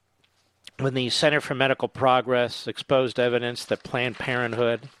 When the Center for Medical Progress exposed evidence that Planned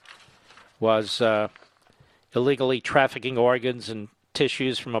Parenthood was illegally trafficking organs and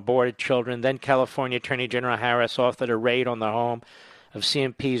tissues from aborted children, then California Attorney General Harris authored a raid on the home of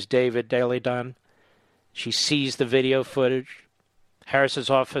CMP's David Daley Dunn. She seized the video footage. Harris's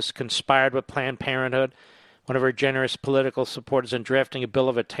office conspired with Planned Parenthood, one of her generous political supporters, in drafting a bill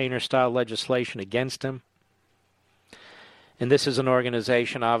of attainder-style legislation against him. And this is an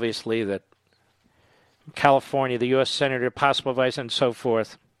organization, obviously, that California, the U.S. Senator, possible vice, and so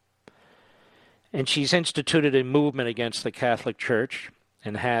forth. And she's instituted a movement against the Catholic Church,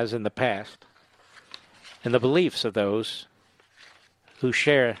 and has in the past, and the beliefs of those who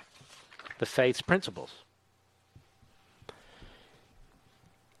share the faith's principles.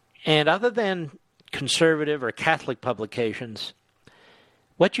 And other than conservative or Catholic publications,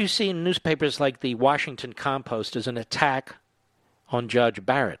 what you see in newspapers like the Washington Compost is an attack on Judge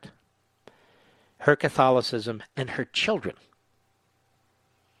Barrett, her Catholicism, and her children.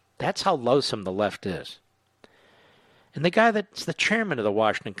 That's how loathsome the left is. And the guy that's the chairman of the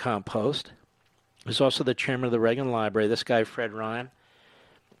Washington Compost is also the chairman of the Reagan Library, this guy Fred Ryan,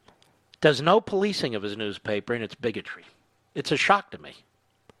 does no policing of his newspaper and its bigotry. It's a shock to me.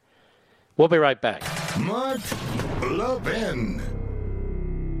 We'll be right back. Mark Levin.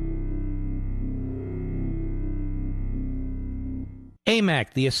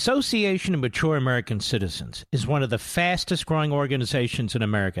 AMAC, the Association of Mature American Citizens, is one of the fastest growing organizations in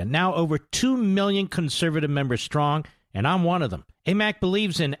America. Now over 2 million conservative members strong, and I'm one of them. AMAC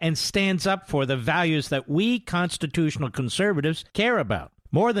believes in and stands up for the values that we constitutional conservatives care about.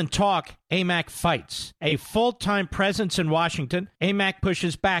 More than talk, AMAC fights. A full-time presence in Washington, AMAC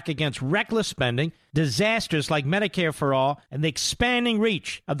pushes back against reckless spending, disasters like Medicare for All, and the expanding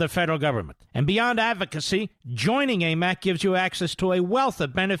reach of the federal government. And beyond advocacy, joining AMAC gives you access to a wealth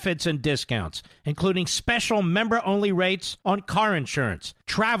of benefits and discounts, including special member-only rates on car insurance,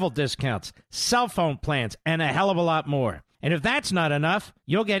 travel discounts, cell phone plans, and a hell of a lot more. And if that's not enough,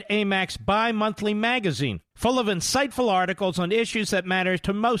 you'll get AMAC's bi-monthly magazine, full of insightful articles on issues that matter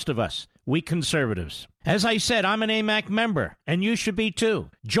to most of us, we conservatives. As I said, I'm an AMAC member, and you should be too.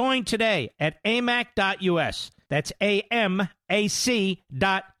 Join today at amac.us. That's AMAC.us.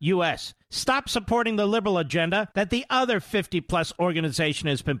 Stop supporting the liberal agenda that the other 50-plus organization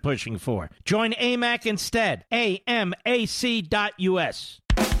has been pushing for. Join AMAC instead. AMAC.us.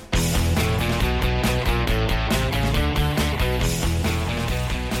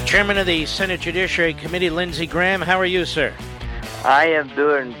 Chairman of the Senate Judiciary Committee, Lindsey Graham. How are you, sir? I am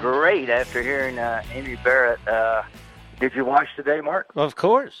doing great after hearing Amy Barrett. Did you watch today, Mark? Of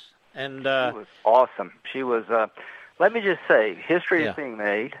course. And she was awesome. She was, let me just say, history is being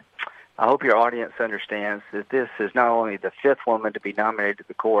made. I hope your audience understands that this is not only the fifth woman to be nominated to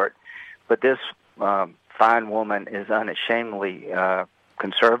the court, but this fine woman is unashamedly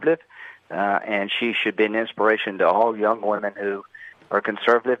conservative, and she should be an inspiration to all young women who are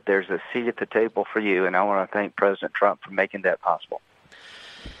conservative. There's a seat at the table for you, and I want to thank President Trump for making that possible.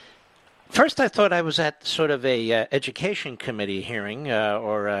 First, I thought I was at sort of a education committee hearing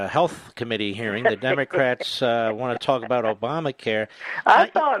or a health committee hearing. The Democrats want to talk about Obamacare. I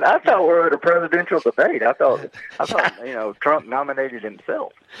thought we were at a presidential debate. I thought Trump nominated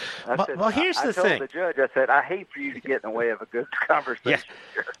himself. Here's the thing. I told the judge, I said, I hate for you to get in the way of a good conversation.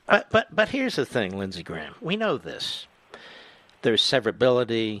 Yeah. But here's the thing, Lindsey Graham. We know this. There's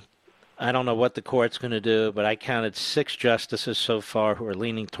severability. I don't know what the court's going to do, but I counted 6 justices so far who are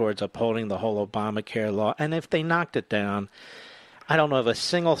leaning towards upholding the whole Obamacare law. And if they knocked it down, I don't know of a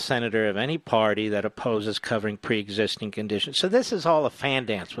single senator of any party that opposes covering pre-existing conditions. So this is all a fan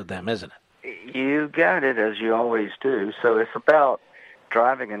dance with them, isn't it? You got it, as you always do. So it's about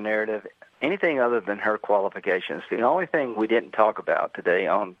driving a narrative, anything other than her qualifications. The only thing we didn't talk about today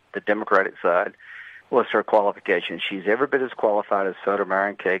on the Democratic side was her qualifications. She's every bit as qualified as Sotomayor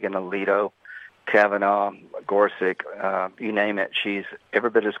and Kagan, Alito, Kavanaugh, Gorsuch, you name it. She's every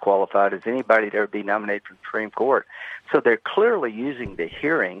bit as qualified as anybody to ever be nominated for the Supreme Court. So they're clearly using the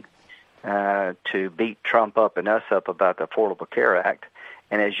hearing to beat Trump up and us up about the Affordable Care Act.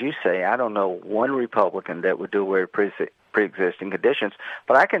 And as you say, I don't know one Republican that would do away with pre-existing conditions.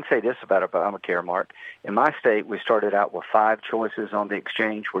 But I can say this about Obamacare, Mark. In my state, we started out with 5 choices on the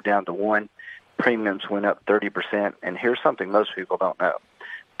exchange. We're down to 1. Premiums went up 30%, and here's something most people don't know.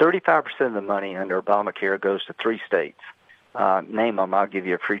 35% of the money under Obamacare goes to 3 states. Name them. I'll give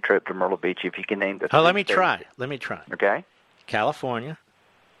you a free trip to Myrtle Beach if you can name the 3 let me states. try. Okay. California.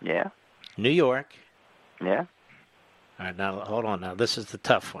 Yeah. New York. Yeah. All right, now, hold on now. This is the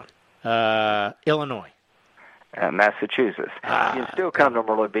tough one. Illinois. Massachusetts. You can still come to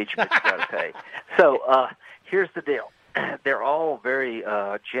Myrtle Beach, but you got to pay. So here's the deal. They're all very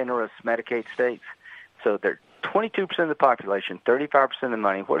generous Medicaid states. So they're 22% of the population, 35% of the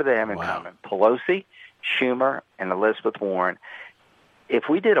money. What do they have in common? Pelosi, Schumer, and Elizabeth Warren. If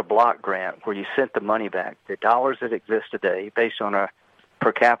we did a block grant where you sent the money back, the dollars that exist today, based on a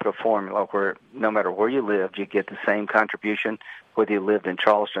per capita formula where no matter where you lived, you get the same contribution, whether you lived in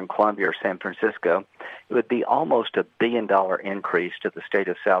Charleston, Columbia, or San Francisco, it would be almost $1 billion increase to the state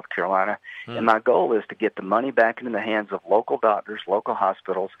of South Carolina. And my goal is to get the money back into the hands of local doctors, local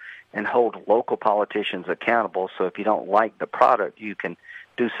hospitals, and hold local politicians accountable. So if you don't like the product, you can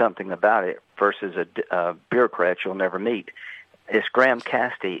do something about it versus a bureaucrat you'll never meet. It's Graham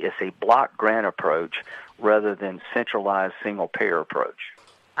Cassidy. It's a block grant approach rather than centralized single-payer approach.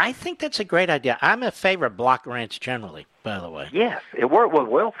 I think that's a great idea. I'm a favor of block grants generally, by the way. Yes, it worked with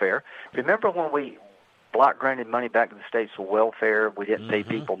welfare. Remember when we block granted money back to the states for welfare? We didn't pay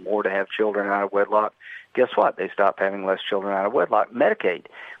people more to have children out of wedlock. Guess what? They stopped having less children out of wedlock. Medicaid.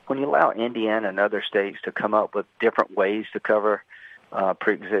 When you allow Indiana and other states to come up with different ways to cover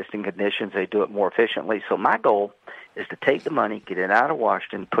pre-existing conditions, they do it more efficiently. So my goal is to take the money, get it out of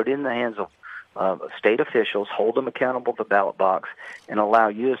Washington, put it in the hands of state officials, hold them accountable to the ballot box, and allow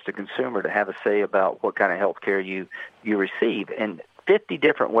you as the consumer to have a say about what kind of health care you receive. And 50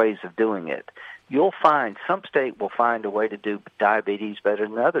 different ways of doing it. You'll find some state will find a way to do diabetes better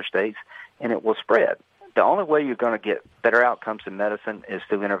than other states, and it will spread. The only way you're going to get better outcomes in medicine is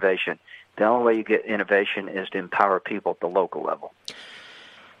through innovation. The only way you get innovation is to empower people at the local level.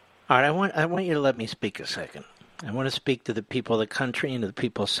 All right, I want you to let me speak a second. I want to speak to the people of the country and to the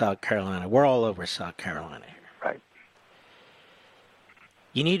people of South Carolina. We're all over South Carolina here. Right.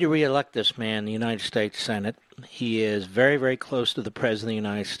 You need to reelect this man in the United States Senate. He is very, very close to the President of the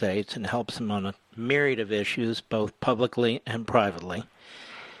United States and helps him on a myriad of issues, both publicly and privately.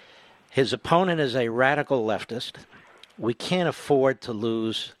 His opponent is a radical leftist. We can't afford to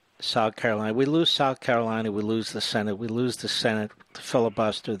lose South Carolina. We lose South Carolina, we lose the Senate. We lose the Senate, the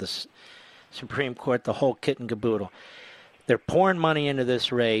filibuster, the Supreme Court, the whole kit and caboodle. They're pouring money into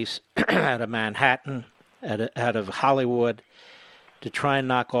this race out of Manhattan, out of Hollywood, to try and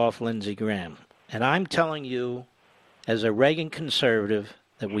knock off Lindsey Graham. And I'm telling you, as a Reagan conservative,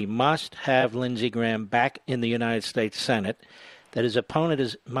 that we must have Lindsey Graham back in the United States Senate, that his opponent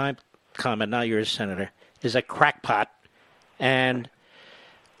is, my comment, now you're a senator, is a crackpot, and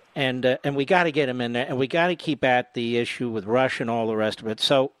we got to get him in there, and we got to keep at the issue with Russia and all the rest of it.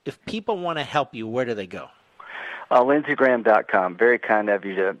 So if people want to help you, where do they go? LindseyGraham.com. Very kind of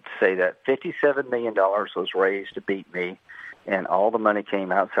you to say that. $57 million was raised to beat me, and all the money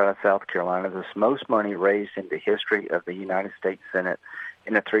came outside of South Carolina. This is most money raised in the history of the United States Senate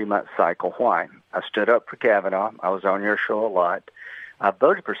in a 3-month cycle. Why? I stood up for Kavanaugh. I was on your show a lot. I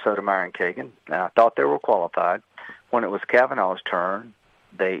voted for Sotomayor and Kagan. I thought they were qualified. When it was Kavanaugh's turn,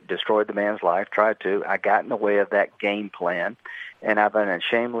 They destroyed the man's life, tried to. I got in the way of that game plan, and I've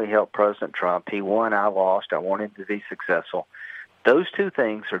unashamedly helped President Trump. He won, I lost. I wanted him to be successful. Those two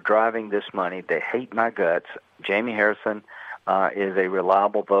things are driving this money. They hate my guts. Jamie Harrison is a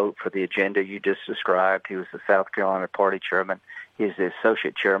reliable vote for the agenda you just described. He was the South Carolina Party chairman. He's the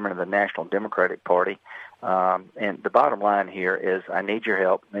associate chairman of the National Democratic Party. And the bottom line here is I need your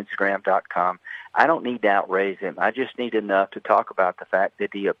help, LindseyGraham.com. I don't need to outraise him. I just need enough to talk about the fact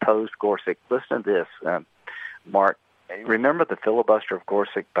that he opposed Gorsuch. Listen to this, Mark. Remember the filibuster of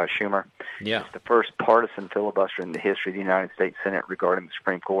Gorsuch by Schumer? Yeah. It's the first partisan filibuster in the history of the United States Senate regarding the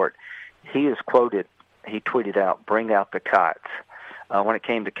Supreme Court. He is quoted, he tweeted out, "Bring out the cots." When it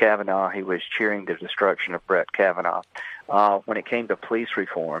came to Kavanaugh, he was cheering the destruction of Brett Kavanaugh. When it came to police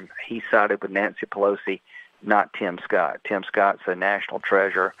reform, he sided with Nancy Pelosi, not Tim Scott. Tim Scott's a national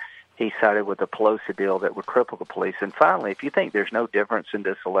treasure. He sided with the Pelosi bill that would cripple the police. And finally, if you think there's no difference in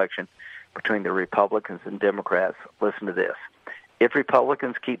this election between the Republicans and Democrats, listen to this. If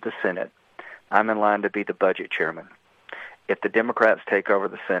Republicans keep the Senate, I'm in line to be the budget chairman. If the Democrats take over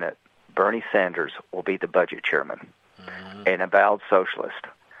the Senate, Bernie Sanders will be the budget chairman. An avowed socialist.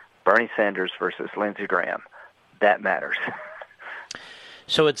 Bernie Sanders versus Lindsey Graham. That matters.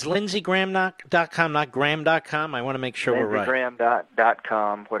 So it's LindseyGraham.com, not Graham.com? I want to make sure we're right.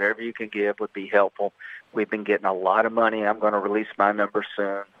 LindseyGraham.com. Whatever you can give would be helpful. We've been getting a lot of money. I'm going to release my numbers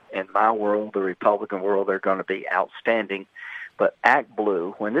soon. In my world, the Republican world, they're going to be outstanding. But Act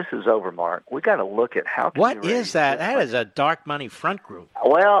Blue, when this is over, Mark, we got to look at how. What is that? That is a dark money front group.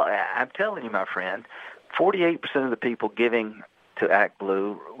 Well, I'm telling you, my friend, 48% of the people giving to Act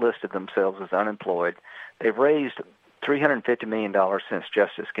Blue listed themselves as unemployed. They've raised $350 million since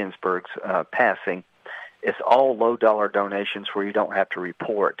Justice Ginsburg's passing. It's all low-dollar donations where you don't have to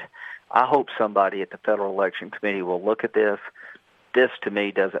report. I hope somebody at the Federal Election Committee will look at this. This, to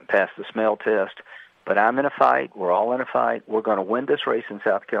me, doesn't pass the smell test. But I'm in a fight. We're all in a fight. We're going to win this race in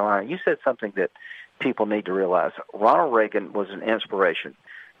South Carolina. You said something that people need to realize. Ronald Reagan was an inspiration.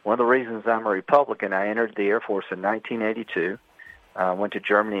 One of the reasons I'm a Republican, I entered the Air Force in 1982. Went to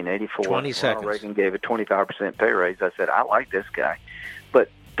Germany in 84. 20 seconds. Ronald Reagan gave a 25% pay raise. I said, I like this guy. But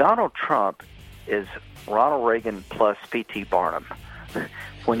Donald Trump is Ronald Reagan plus P.T. Barnum.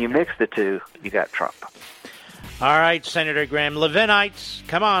 When you mix the two, you got Trump. All right, Senator Graham. Levinites,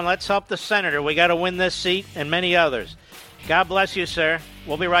 come on, let's help the senator. We got to win this seat and many others. God bless you, sir.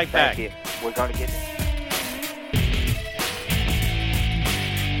 We'll be right back. Thank you. We're going to get it.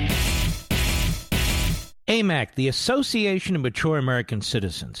 AMAC, the Association of Mature American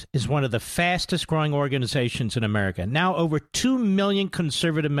Citizens, is one of the fastest-growing organizations in America, now over 2 million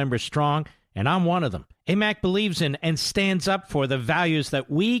conservative members strong, and I'm one of them. AMAC believes in and stands up for the values that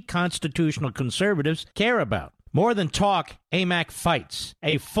we constitutional conservatives care about. More than talk, AMAC fights.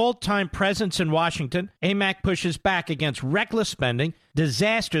 A full-time presence in Washington, AMAC pushes back against reckless spending,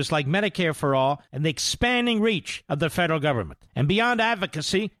 disasters like Medicare for All, and the expanding reach of the federal government. And beyond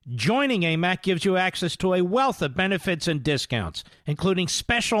advocacy, joining AMAC gives you access to a wealth of benefits and discounts, including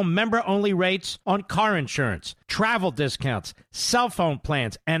special member-only rates on car insurance, travel discounts, cell phone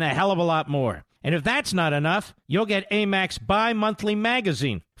plans, and a hell of a lot more. And if that's not enough, you'll get AMAC's bi-monthly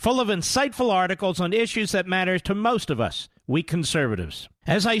magazine, full of insightful articles on issues that matter to most of us, we conservatives.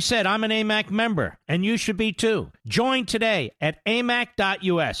 As I said, I'm an AMAC member, and you should be too. Join today at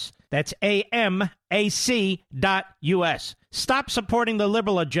amac.us. That's AMAC.us. Stop supporting the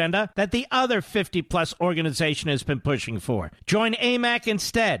liberal agenda that the other 50-plus organization has been pushing for. Join AMAC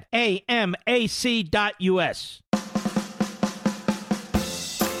instead. AMAC.us.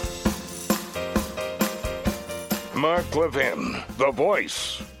 Mark Levin, the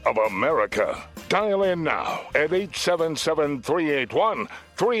voice of America. Dial in now at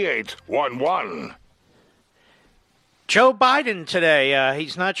 877-381-3811. Joe Biden today,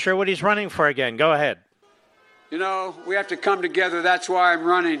 he's not sure what he's running for again. Go ahead. You know, we have to come together. That's why I'm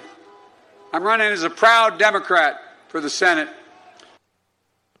running. I'm running as a proud Democrat for the Senate.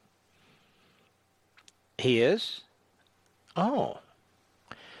 He is? Oh.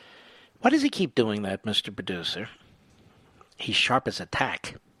 Why does he keep doing that, Mr. Producer? He's sharp as a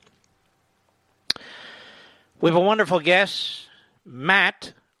tack. We have a wonderful guest,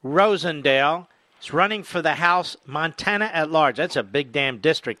 Matt Rosendale. He's running for the House, Montana at large. That's a big damn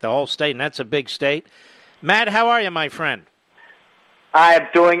district, the whole state, and that's a big state. Matt, how are you, my friend? I am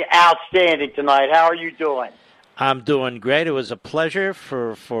doing outstanding tonight. How are you doing? I'm doing great. It was a pleasure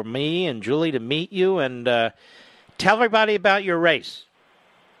for me and Julie to meet you, and tell everybody about your race.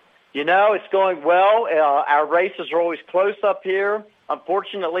 You know, it's going well. Our races are always close up here.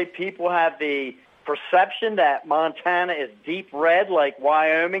 Unfortunately, people have the perception that Montana is deep red like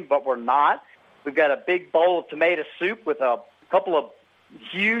Wyoming, but we're not. We've got a big bowl of tomato soup with a couple of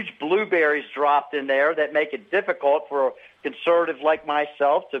huge blueberries dropped in there that make it difficult for a conservative like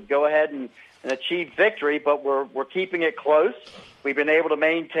myself to go ahead and achieve victory, but we're keeping it close. We've been able to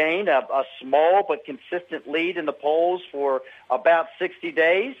maintain a small but consistent lead in the polls for about 60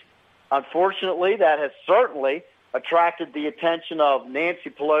 days. Unfortunately, that has certainly attracted the attention of Nancy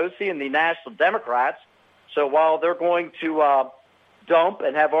Pelosi and the National Democrats. So while they're going to dump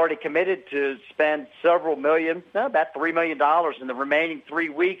and have already committed to spend several million, about $3 million in the remaining 3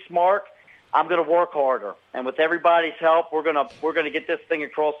 weeks, Mark, I'm going to work harder. And with everybody's help, we're going to get this thing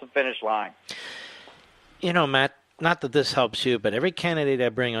across the finish line. You know, Matt, not that this helps you, but every candidate I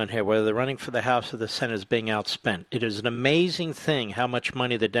bring on here, whether they're running for the House or the Senate, is being outspent. It is an amazing thing how much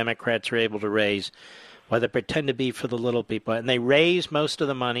money the Democrats are able to raise, while they pretend to be for the little people. And they raise most of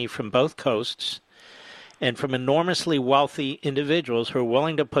the money from both coasts and from enormously wealthy individuals who are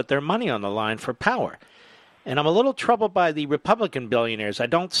willing to put their money on the line for power. And I'm a little troubled by the Republican billionaires. I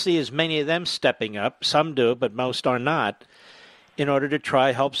don't see as many of them stepping up. Some do, but most are not, in order to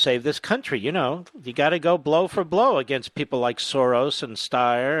try help save this country. You know, you got to go blow for blow against people like Soros and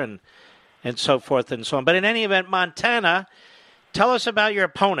Steyer and so forth and so on. But in any event, Montana, tell us about your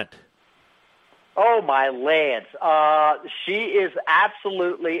opponent. Oh, my lads. She is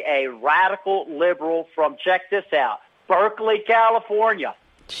absolutely a radical liberal from, check this out, Berkeley, California.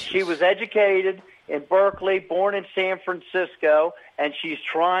 Jeez. She was educated in Berkeley, born in San Francisco, and she's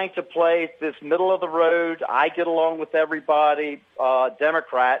trying to play this middle-of-the-road, I get along with everybody,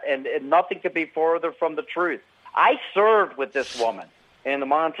 Democrat, and nothing could be further from the truth. I served with this woman in the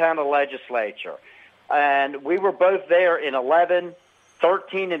Montana legislature, and we were both there in 11,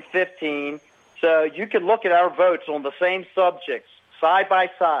 13, and 15, so you can look at our votes on the same subjects, side by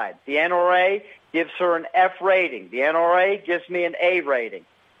side. The NRA gives her an F rating. The NRA gives me an A rating.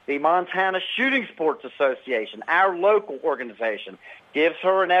 The Montana Shooting Sports Association, our local organization, gives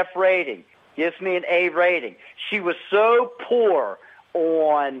her an F rating, gives me an A rating. She was so poor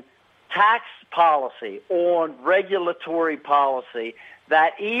on tax policy, on regulatory policy,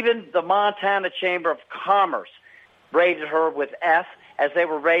 that even the Montana Chamber of Commerce rated her with F, as they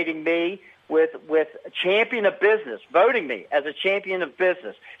were rating me with champion of business, voting me as a champion of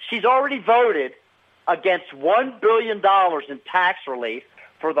business. She's already voted against $1 billion in tax relief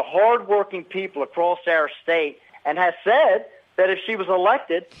for the hardworking people across our state, and has said that if she was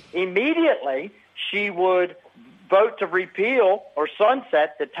elected, immediately she would vote to repeal or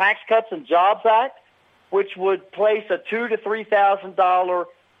sunset the Tax Cuts and Jobs Act, which would place a $2,000 to $3,000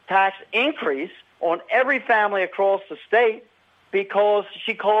 tax increase on every family across the state, because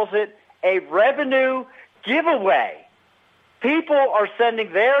she calls it a revenue giveaway. People are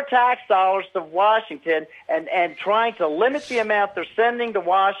sending their tax dollars to Washington and trying to limit the amount they're sending to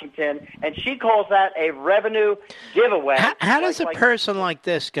Washington, and she calls that a revenue giveaway. How does a person like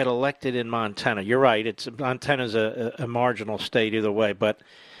this get elected in Montana? You're right. Montana's a marginal state either way, but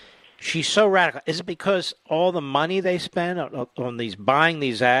she's so radical. Is it because all the money they spend on buying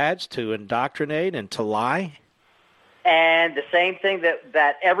these ads to indoctrinate and to lie? And the same thing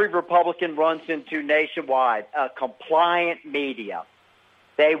that every Republican runs into nationwide, compliant media.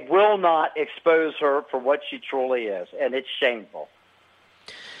 They will not expose her for what she truly is, and it's shameful.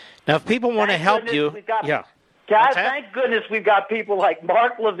 Now, if people want to help you, God, thank goodness we've got people like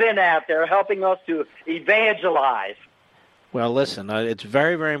Mark Levin out there helping us to evangelize. Well, listen, it's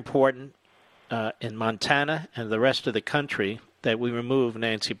very, very important in Montana and the rest of the country that we remove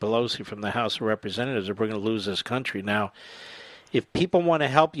Nancy Pelosi from the House of Representatives, or we're going to lose this country. Now, if people want to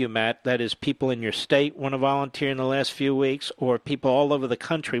help you, Matt, that is people in your state want to volunteer in the last few weeks, or people all over the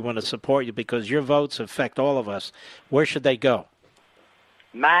country want to support you because your votes affect all of us, where should they go?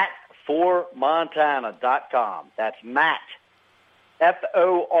 MattForMontana.com. That's Matt,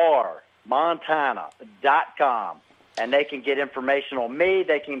 F-O-R, Montana.com. And they can get information on me.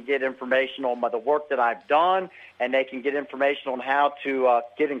 They can get information on the work that I've done, and they can get information on how to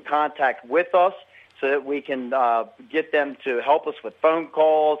get in contact with us so that we can get them to help us with phone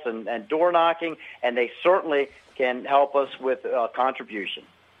calls and door knocking, and they certainly can help us with contribution.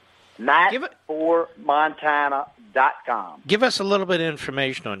 MattForMontana.com. Give us a little bit of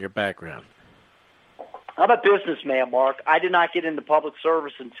information on your background. I'm a businessman, Mark. I did not get into public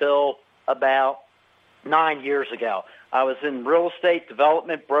service until about 9 years ago. I was in real estate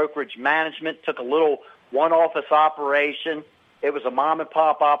development, brokerage management, took a little one-office operation. It was a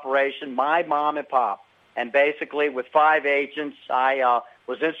mom-and-pop operation, my mom and pop. And basically, with 5 agents, I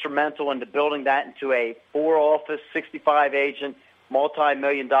was instrumental into building that into a 4-office, 65-agent,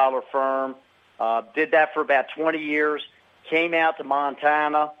 multi-million-dollar firm. Did that for about 20 years. Came out to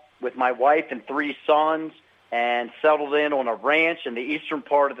Montana with my wife and 3 sons and settled in on a ranch in the eastern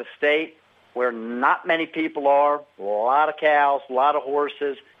part of the state where not many people are, a lot of cows, a lot of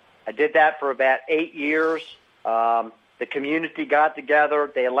horses. I did that for about 8 years. The community got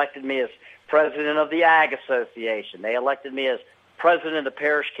together. They elected me as president of the Ag Association. They elected me as president of the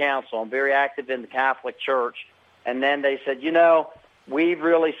parish council. I'm very active in the Catholic Church. And then they said, we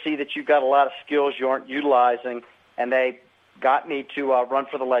really see that you've got a lot of skills you aren't utilizing. And they got me to run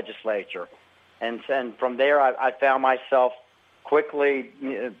for the legislature. And from there, I found myself quickly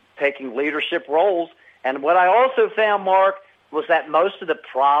taking leadership roles. And what I also found, Mark, was that most of the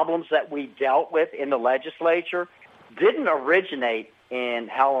problems that we dealt with in the legislature didn't originate in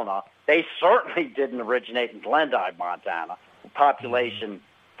Helena. They certainly didn't originate in Glendive, Montana, population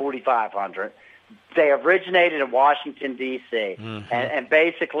 4,500. They originated in Washington, D.C. Mm-hmm. And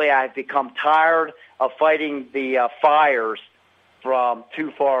basically I've become tired of fighting the fires from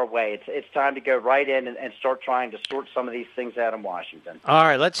too far away. It's time to go right in and start trying to sort some of these things out in Washington. All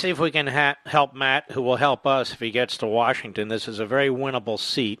right, let's see if we can help Matt, who will help us if he gets to Washington. This is a very winnable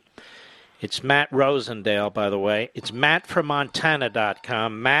seat. It's Matt Rosendale, by the way. It's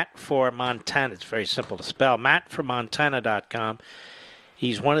mattformontana.com. Matt for Montana. It's very simple to spell. mattformontana.com.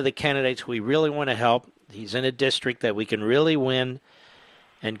 He's one of the candidates we really want to help. He's in a district that we can really win.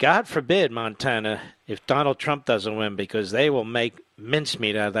 And God forbid, Montana, if Donald Trump doesn't win, because they will make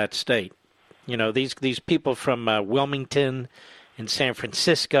mincemeat out of that state. These people from Wilmington and San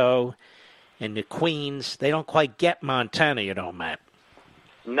Francisco and the Queens, they don't quite get Montana, Matt.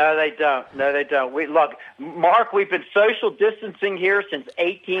 No, they don't. Look, Mark, we've been social distancing here since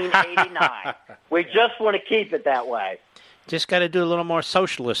 1889. We just want to keep it that way. Just got to do a little more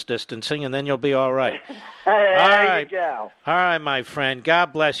socialist distancing, and then you'll be all right. There you go. All right, my friend.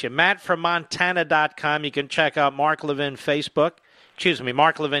 God bless you. MattFromMontana.com. You can check out Mark Levin Facebook.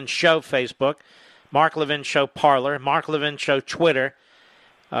 Mark Levin Show Facebook. Mark Levin Show Parlor. Mark Levin Show Twitter.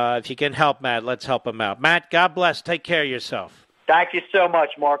 If you can help Matt, let's help him out. Matt, God bless. Take care of yourself. Thank you so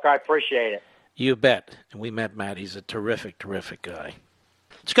much, Mark. I appreciate it. You bet. And we met Matt. He's a terrific, terrific guy.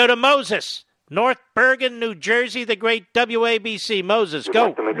 Let's go to Moses. North Bergen, New Jersey, the great WABC. Moses, go. I'd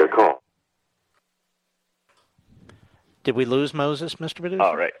like to make a call. Did we lose Moses, Mr. Producer?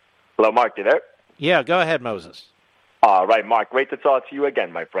 All right. Hello, Mark, you there? Yeah, go ahead, Moses. All right, Mark, great to talk to you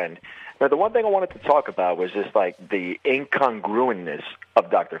again, my friend. Now, the one thing I wanted to talk about was just like the incongruentness of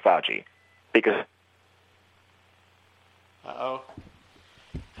Dr. Fauci. Because... Uh-oh.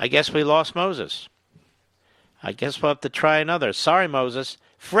 I guess we lost Moses. I guess we'll have to try another. Sorry, Moses.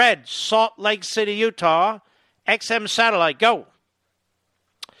 Fred, Salt Lake City, Utah. XM Satellite, go.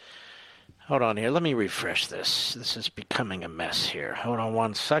 Hold on here. Let me refresh this. This is becoming a mess here. Hold on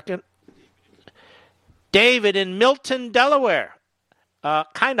one second. David in Milton, Delaware.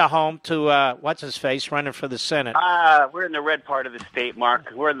 Kind of home to, what's-his-face, running for the Senate. We're in the red part of the state,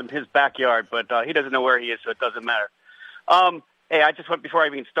 Mark. We're in his backyard, but he doesn't know where he is, so it doesn't matter. Hey, I just went, before I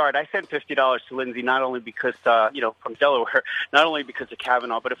even start, I sent $50 to Lindsey, not only because, from Delaware, not only because of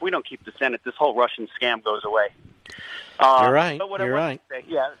Kavanaugh, but if we don't keep the Senate, this whole Russian scam goes away. You're right. You're right.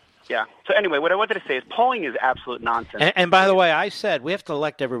 Yeah. So anyway, what I wanted to say is polling is absolute nonsense. And by the way, I said we have to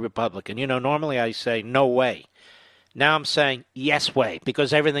elect every Republican. Normally I say no way. Now I'm saying yes way,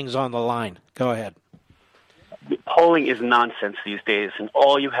 because everything's on the line. Go ahead. Polling is nonsense these days, and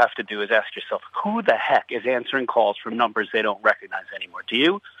all you have to do is ask yourself, who the heck is answering calls from numbers they don't recognize anymore? Do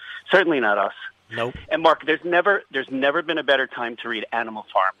you? Certainly not us. Nope. And Mark, there's never been a better time to read Animal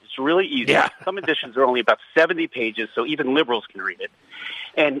Farm. It's really easy. Yeah. Some editions are only about 70 pages, so even liberals can read it.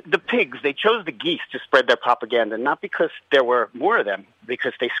 And the pigs, they chose the geese to spread their propaganda, not because there were more of them,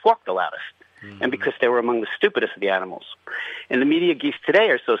 because they squawked the loudest. Mm-hmm. And because they were among the stupidest of the animals. And the media geese today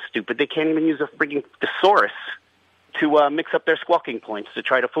are so stupid they can't even use a frigging thesaurus to mix up their squawking points to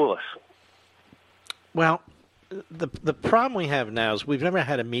try to fool us. Well, the problem we have now is we've never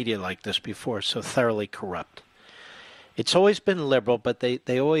had a media like this before, so thoroughly corrupt. It's always been liberal, but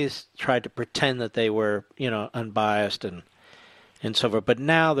they always tried to pretend that they were, unbiased and so forth. But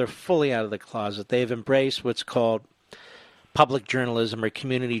now they're fully out of the closet. They've embraced what's called public journalism or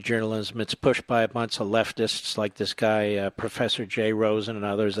community journalism. It's pushed by a bunch of leftists like this guy, Professor Jay Rosen and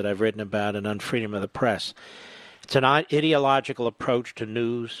others that I've written about in Unfreedom of the Press. It's an ideological approach to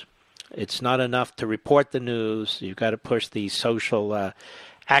news. It's not enough to report the news. You've got to push the social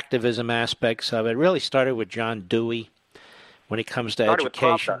activism aspects of it. It really started with John Dewey when it comes to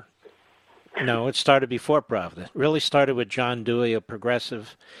education. No, it started before Pravda. It really started with John Dewey, a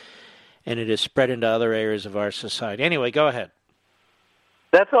progressive, and it has spread into other areas of our society. Anyway, go ahead.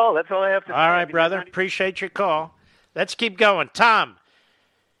 That's all. That's all I have to say. All right, brother. Appreciate your call. Let's keep going. Tom,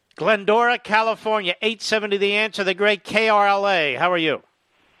 Glendora, California, 870 The Answer, the great KRLA. How are you?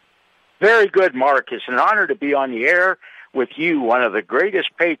 Very good, Mark. It's an honor to be on the air with you, one of the greatest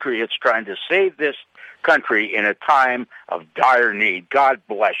patriots trying to save this country in a time of dire need. God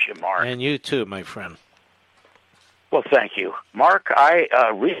bless you, Mark. And you too, my friend. Well, thank you. Mark, I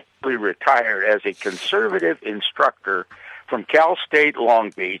recently retired as a conservative instructor from Cal State Long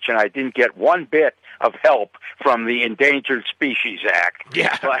Beach, and I didn't get one bit of help from the Endangered Species Act.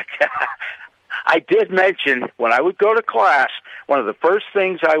 Yeah. But I did mention when I would go to class, one of the first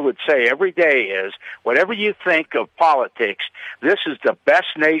things I would say every day is, whatever you think of politics, this is the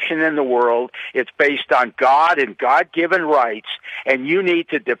best nation in the world. It's based on God and God-given rights, and you need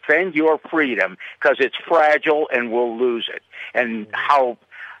to defend your freedom because it's fragile and we'll lose it. And how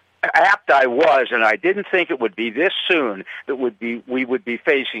apt I was, and I didn't think it would be this soon that we would be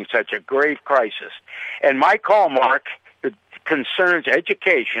facing such a grave crisis. And my call, Mark, concerns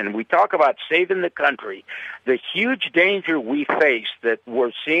education. We talk about saving the country. The huge danger we face that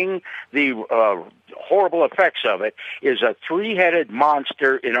we're seeing the horrible effects of it is a three-headed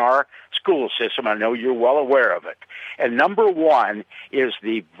monster in our school system. I know you're well aware of it. And number one is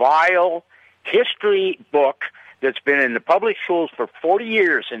the vile history book that's been in the public schools for 40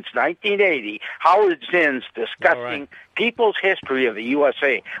 years, since 1980, Howard Zinn's discussing people's history of the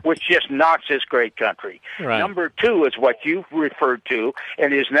USA, which just knocks this great country. Right. Number two is what you've referred to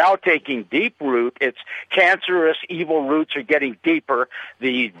and is now taking deep root. Its cancerous, evil roots are getting deeper.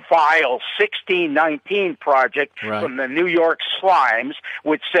 The vile 1619 Project from the New York Slimes,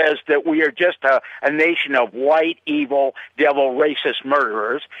 which says that we are just a nation of white, evil, devil, racist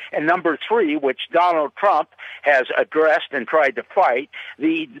murderers. And number three, which Donald Trump has addressed and tried to fight,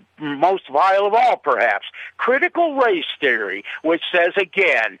 the most vile of all, perhaps, critical race theory, which says,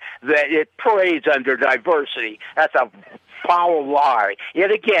 again, that it parades under diversity. That's a foul lie.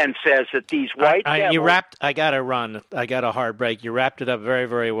 It again says that these white devils... You wrapped... I got to run. I got a hard break. You wrapped it up very,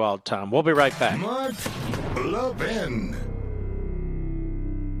 very well, Tom. We'll be right back. Mark Levin.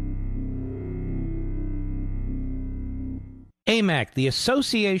 AMAC, the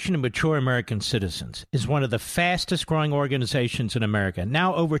Association of Mature American Citizens, is one of the fastest growing organizations in America.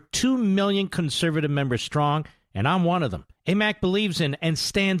 Now over 2 million conservative members strong, and I'm one of them. AMAC believes in and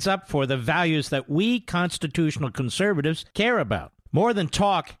stands up for the values that we constitutional conservatives care about. More than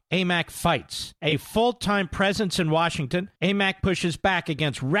talk, AMAC fights. A full-time presence in Washington, AMAC pushes back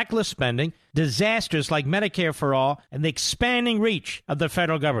against reckless spending, disasters like Medicare for All, and the expanding reach of the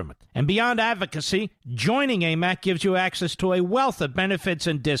federal government. And beyond advocacy, joining AMAC gives you access to a wealth of benefits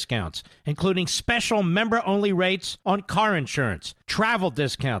and discounts, including special member-only rates on car insurance, travel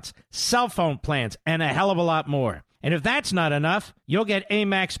discounts, cell phone plans, and a hell of a lot more. And if that's not enough, you'll get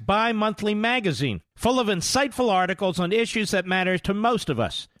AMAC's bi-monthly magazine, full of insightful articles on issues that matter to most of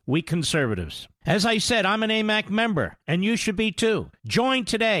us, we conservatives. As I said, I'm an AMAC member, and you should be too. Join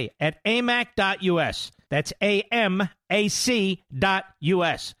today at amac.us. That's AMAC.us.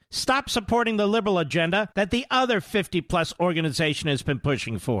 Stop supporting the liberal agenda that the other 50-plus organization has been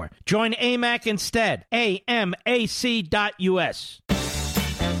pushing for. Join AMAC instead. AMAC.us.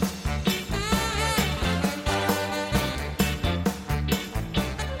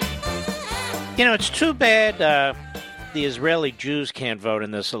 You know, it's too bad the Israeli Jews can't vote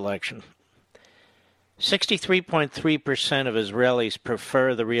in this election. 63.3% of Israelis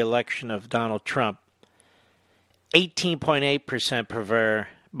prefer the re-election of Donald Trump. 18.8% prefer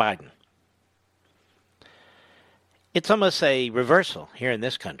Biden. It's almost a reversal here in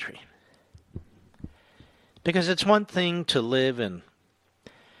this country. Because it's one thing to live in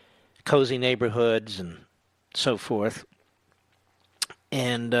cozy neighborhoods and so forth,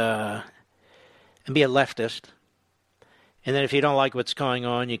 and be a leftist. And then if you don't like what's going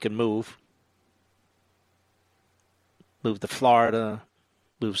on, you can move. Move to Florida,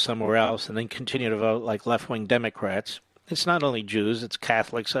 move somewhere else, and then continue to vote like left-wing Democrats. It's not only Jews, it's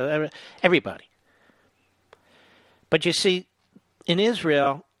Catholics, everybody. But you see, in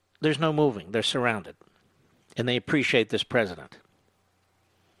Israel, there's no moving. They're surrounded. And they appreciate this president.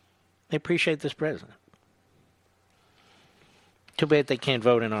 They appreciate this president. Too bad they can't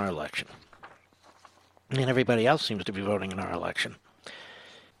vote in our election. And everybody else seems to be voting in our election.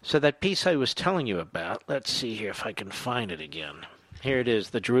 So that piece I was telling you about, let's see here if I can find it again. Here it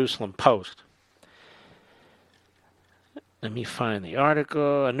is, the Jerusalem Post. Let me find the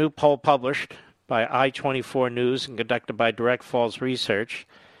article. A new poll published by I-24 News and conducted by Direct Falls Research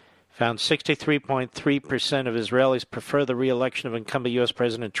found 63.3% of Israelis prefer the re-election of incumbent U.S.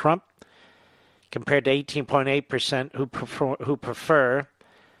 President Trump, compared to 18.8% who prefer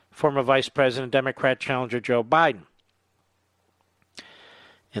former Vice President, Democrat challenger Joe Biden.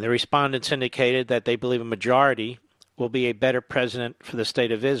 And the respondents indicated that they believe a majority will be a better president for the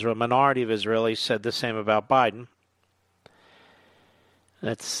state of Israel. A minority of Israelis said the same about Biden.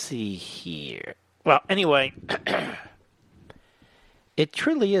 Let's see here. Well, anyway, it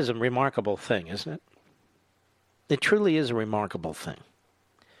truly is a remarkable thing, isn't it? It truly is a remarkable thing.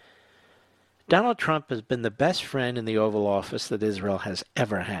 Donald Trump has been the best friend in the Oval Office that Israel has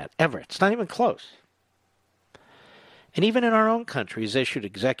ever had. Ever. It's not even close. And even in our own country, he's issued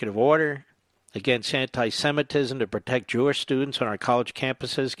executive order against anti-Semitism to protect Jewish students on our college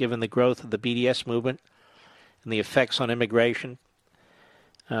campuses, given the growth of the BDS movement and the effects on immigration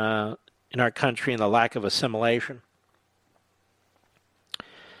in our country and the lack of assimilation.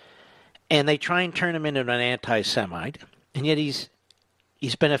 And they try and turn him into an anti-Semite, and yet he's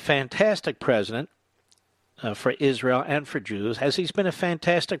been a fantastic president for Israel and for Jews, as he's been a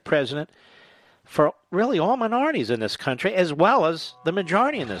fantastic president for really all minorities in this country, as well as the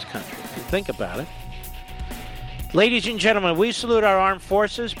majority in this country, if you think about it. Ladies and gentlemen, we salute our armed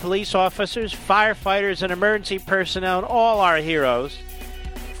forces, police officers, firefighters, and emergency personnel, and all our heroes.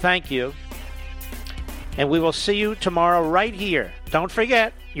 Thank you. And we will see you tomorrow right here. Don't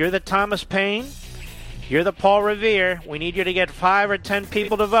forget, you're the Thomas Paine. You're the Paul Revere. We need you to get 5 or 10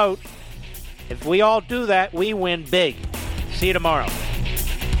 people to vote. If we all do that, we win big. See you tomorrow.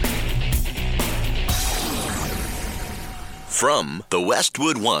 From the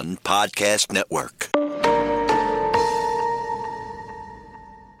Westwood One Podcast Network.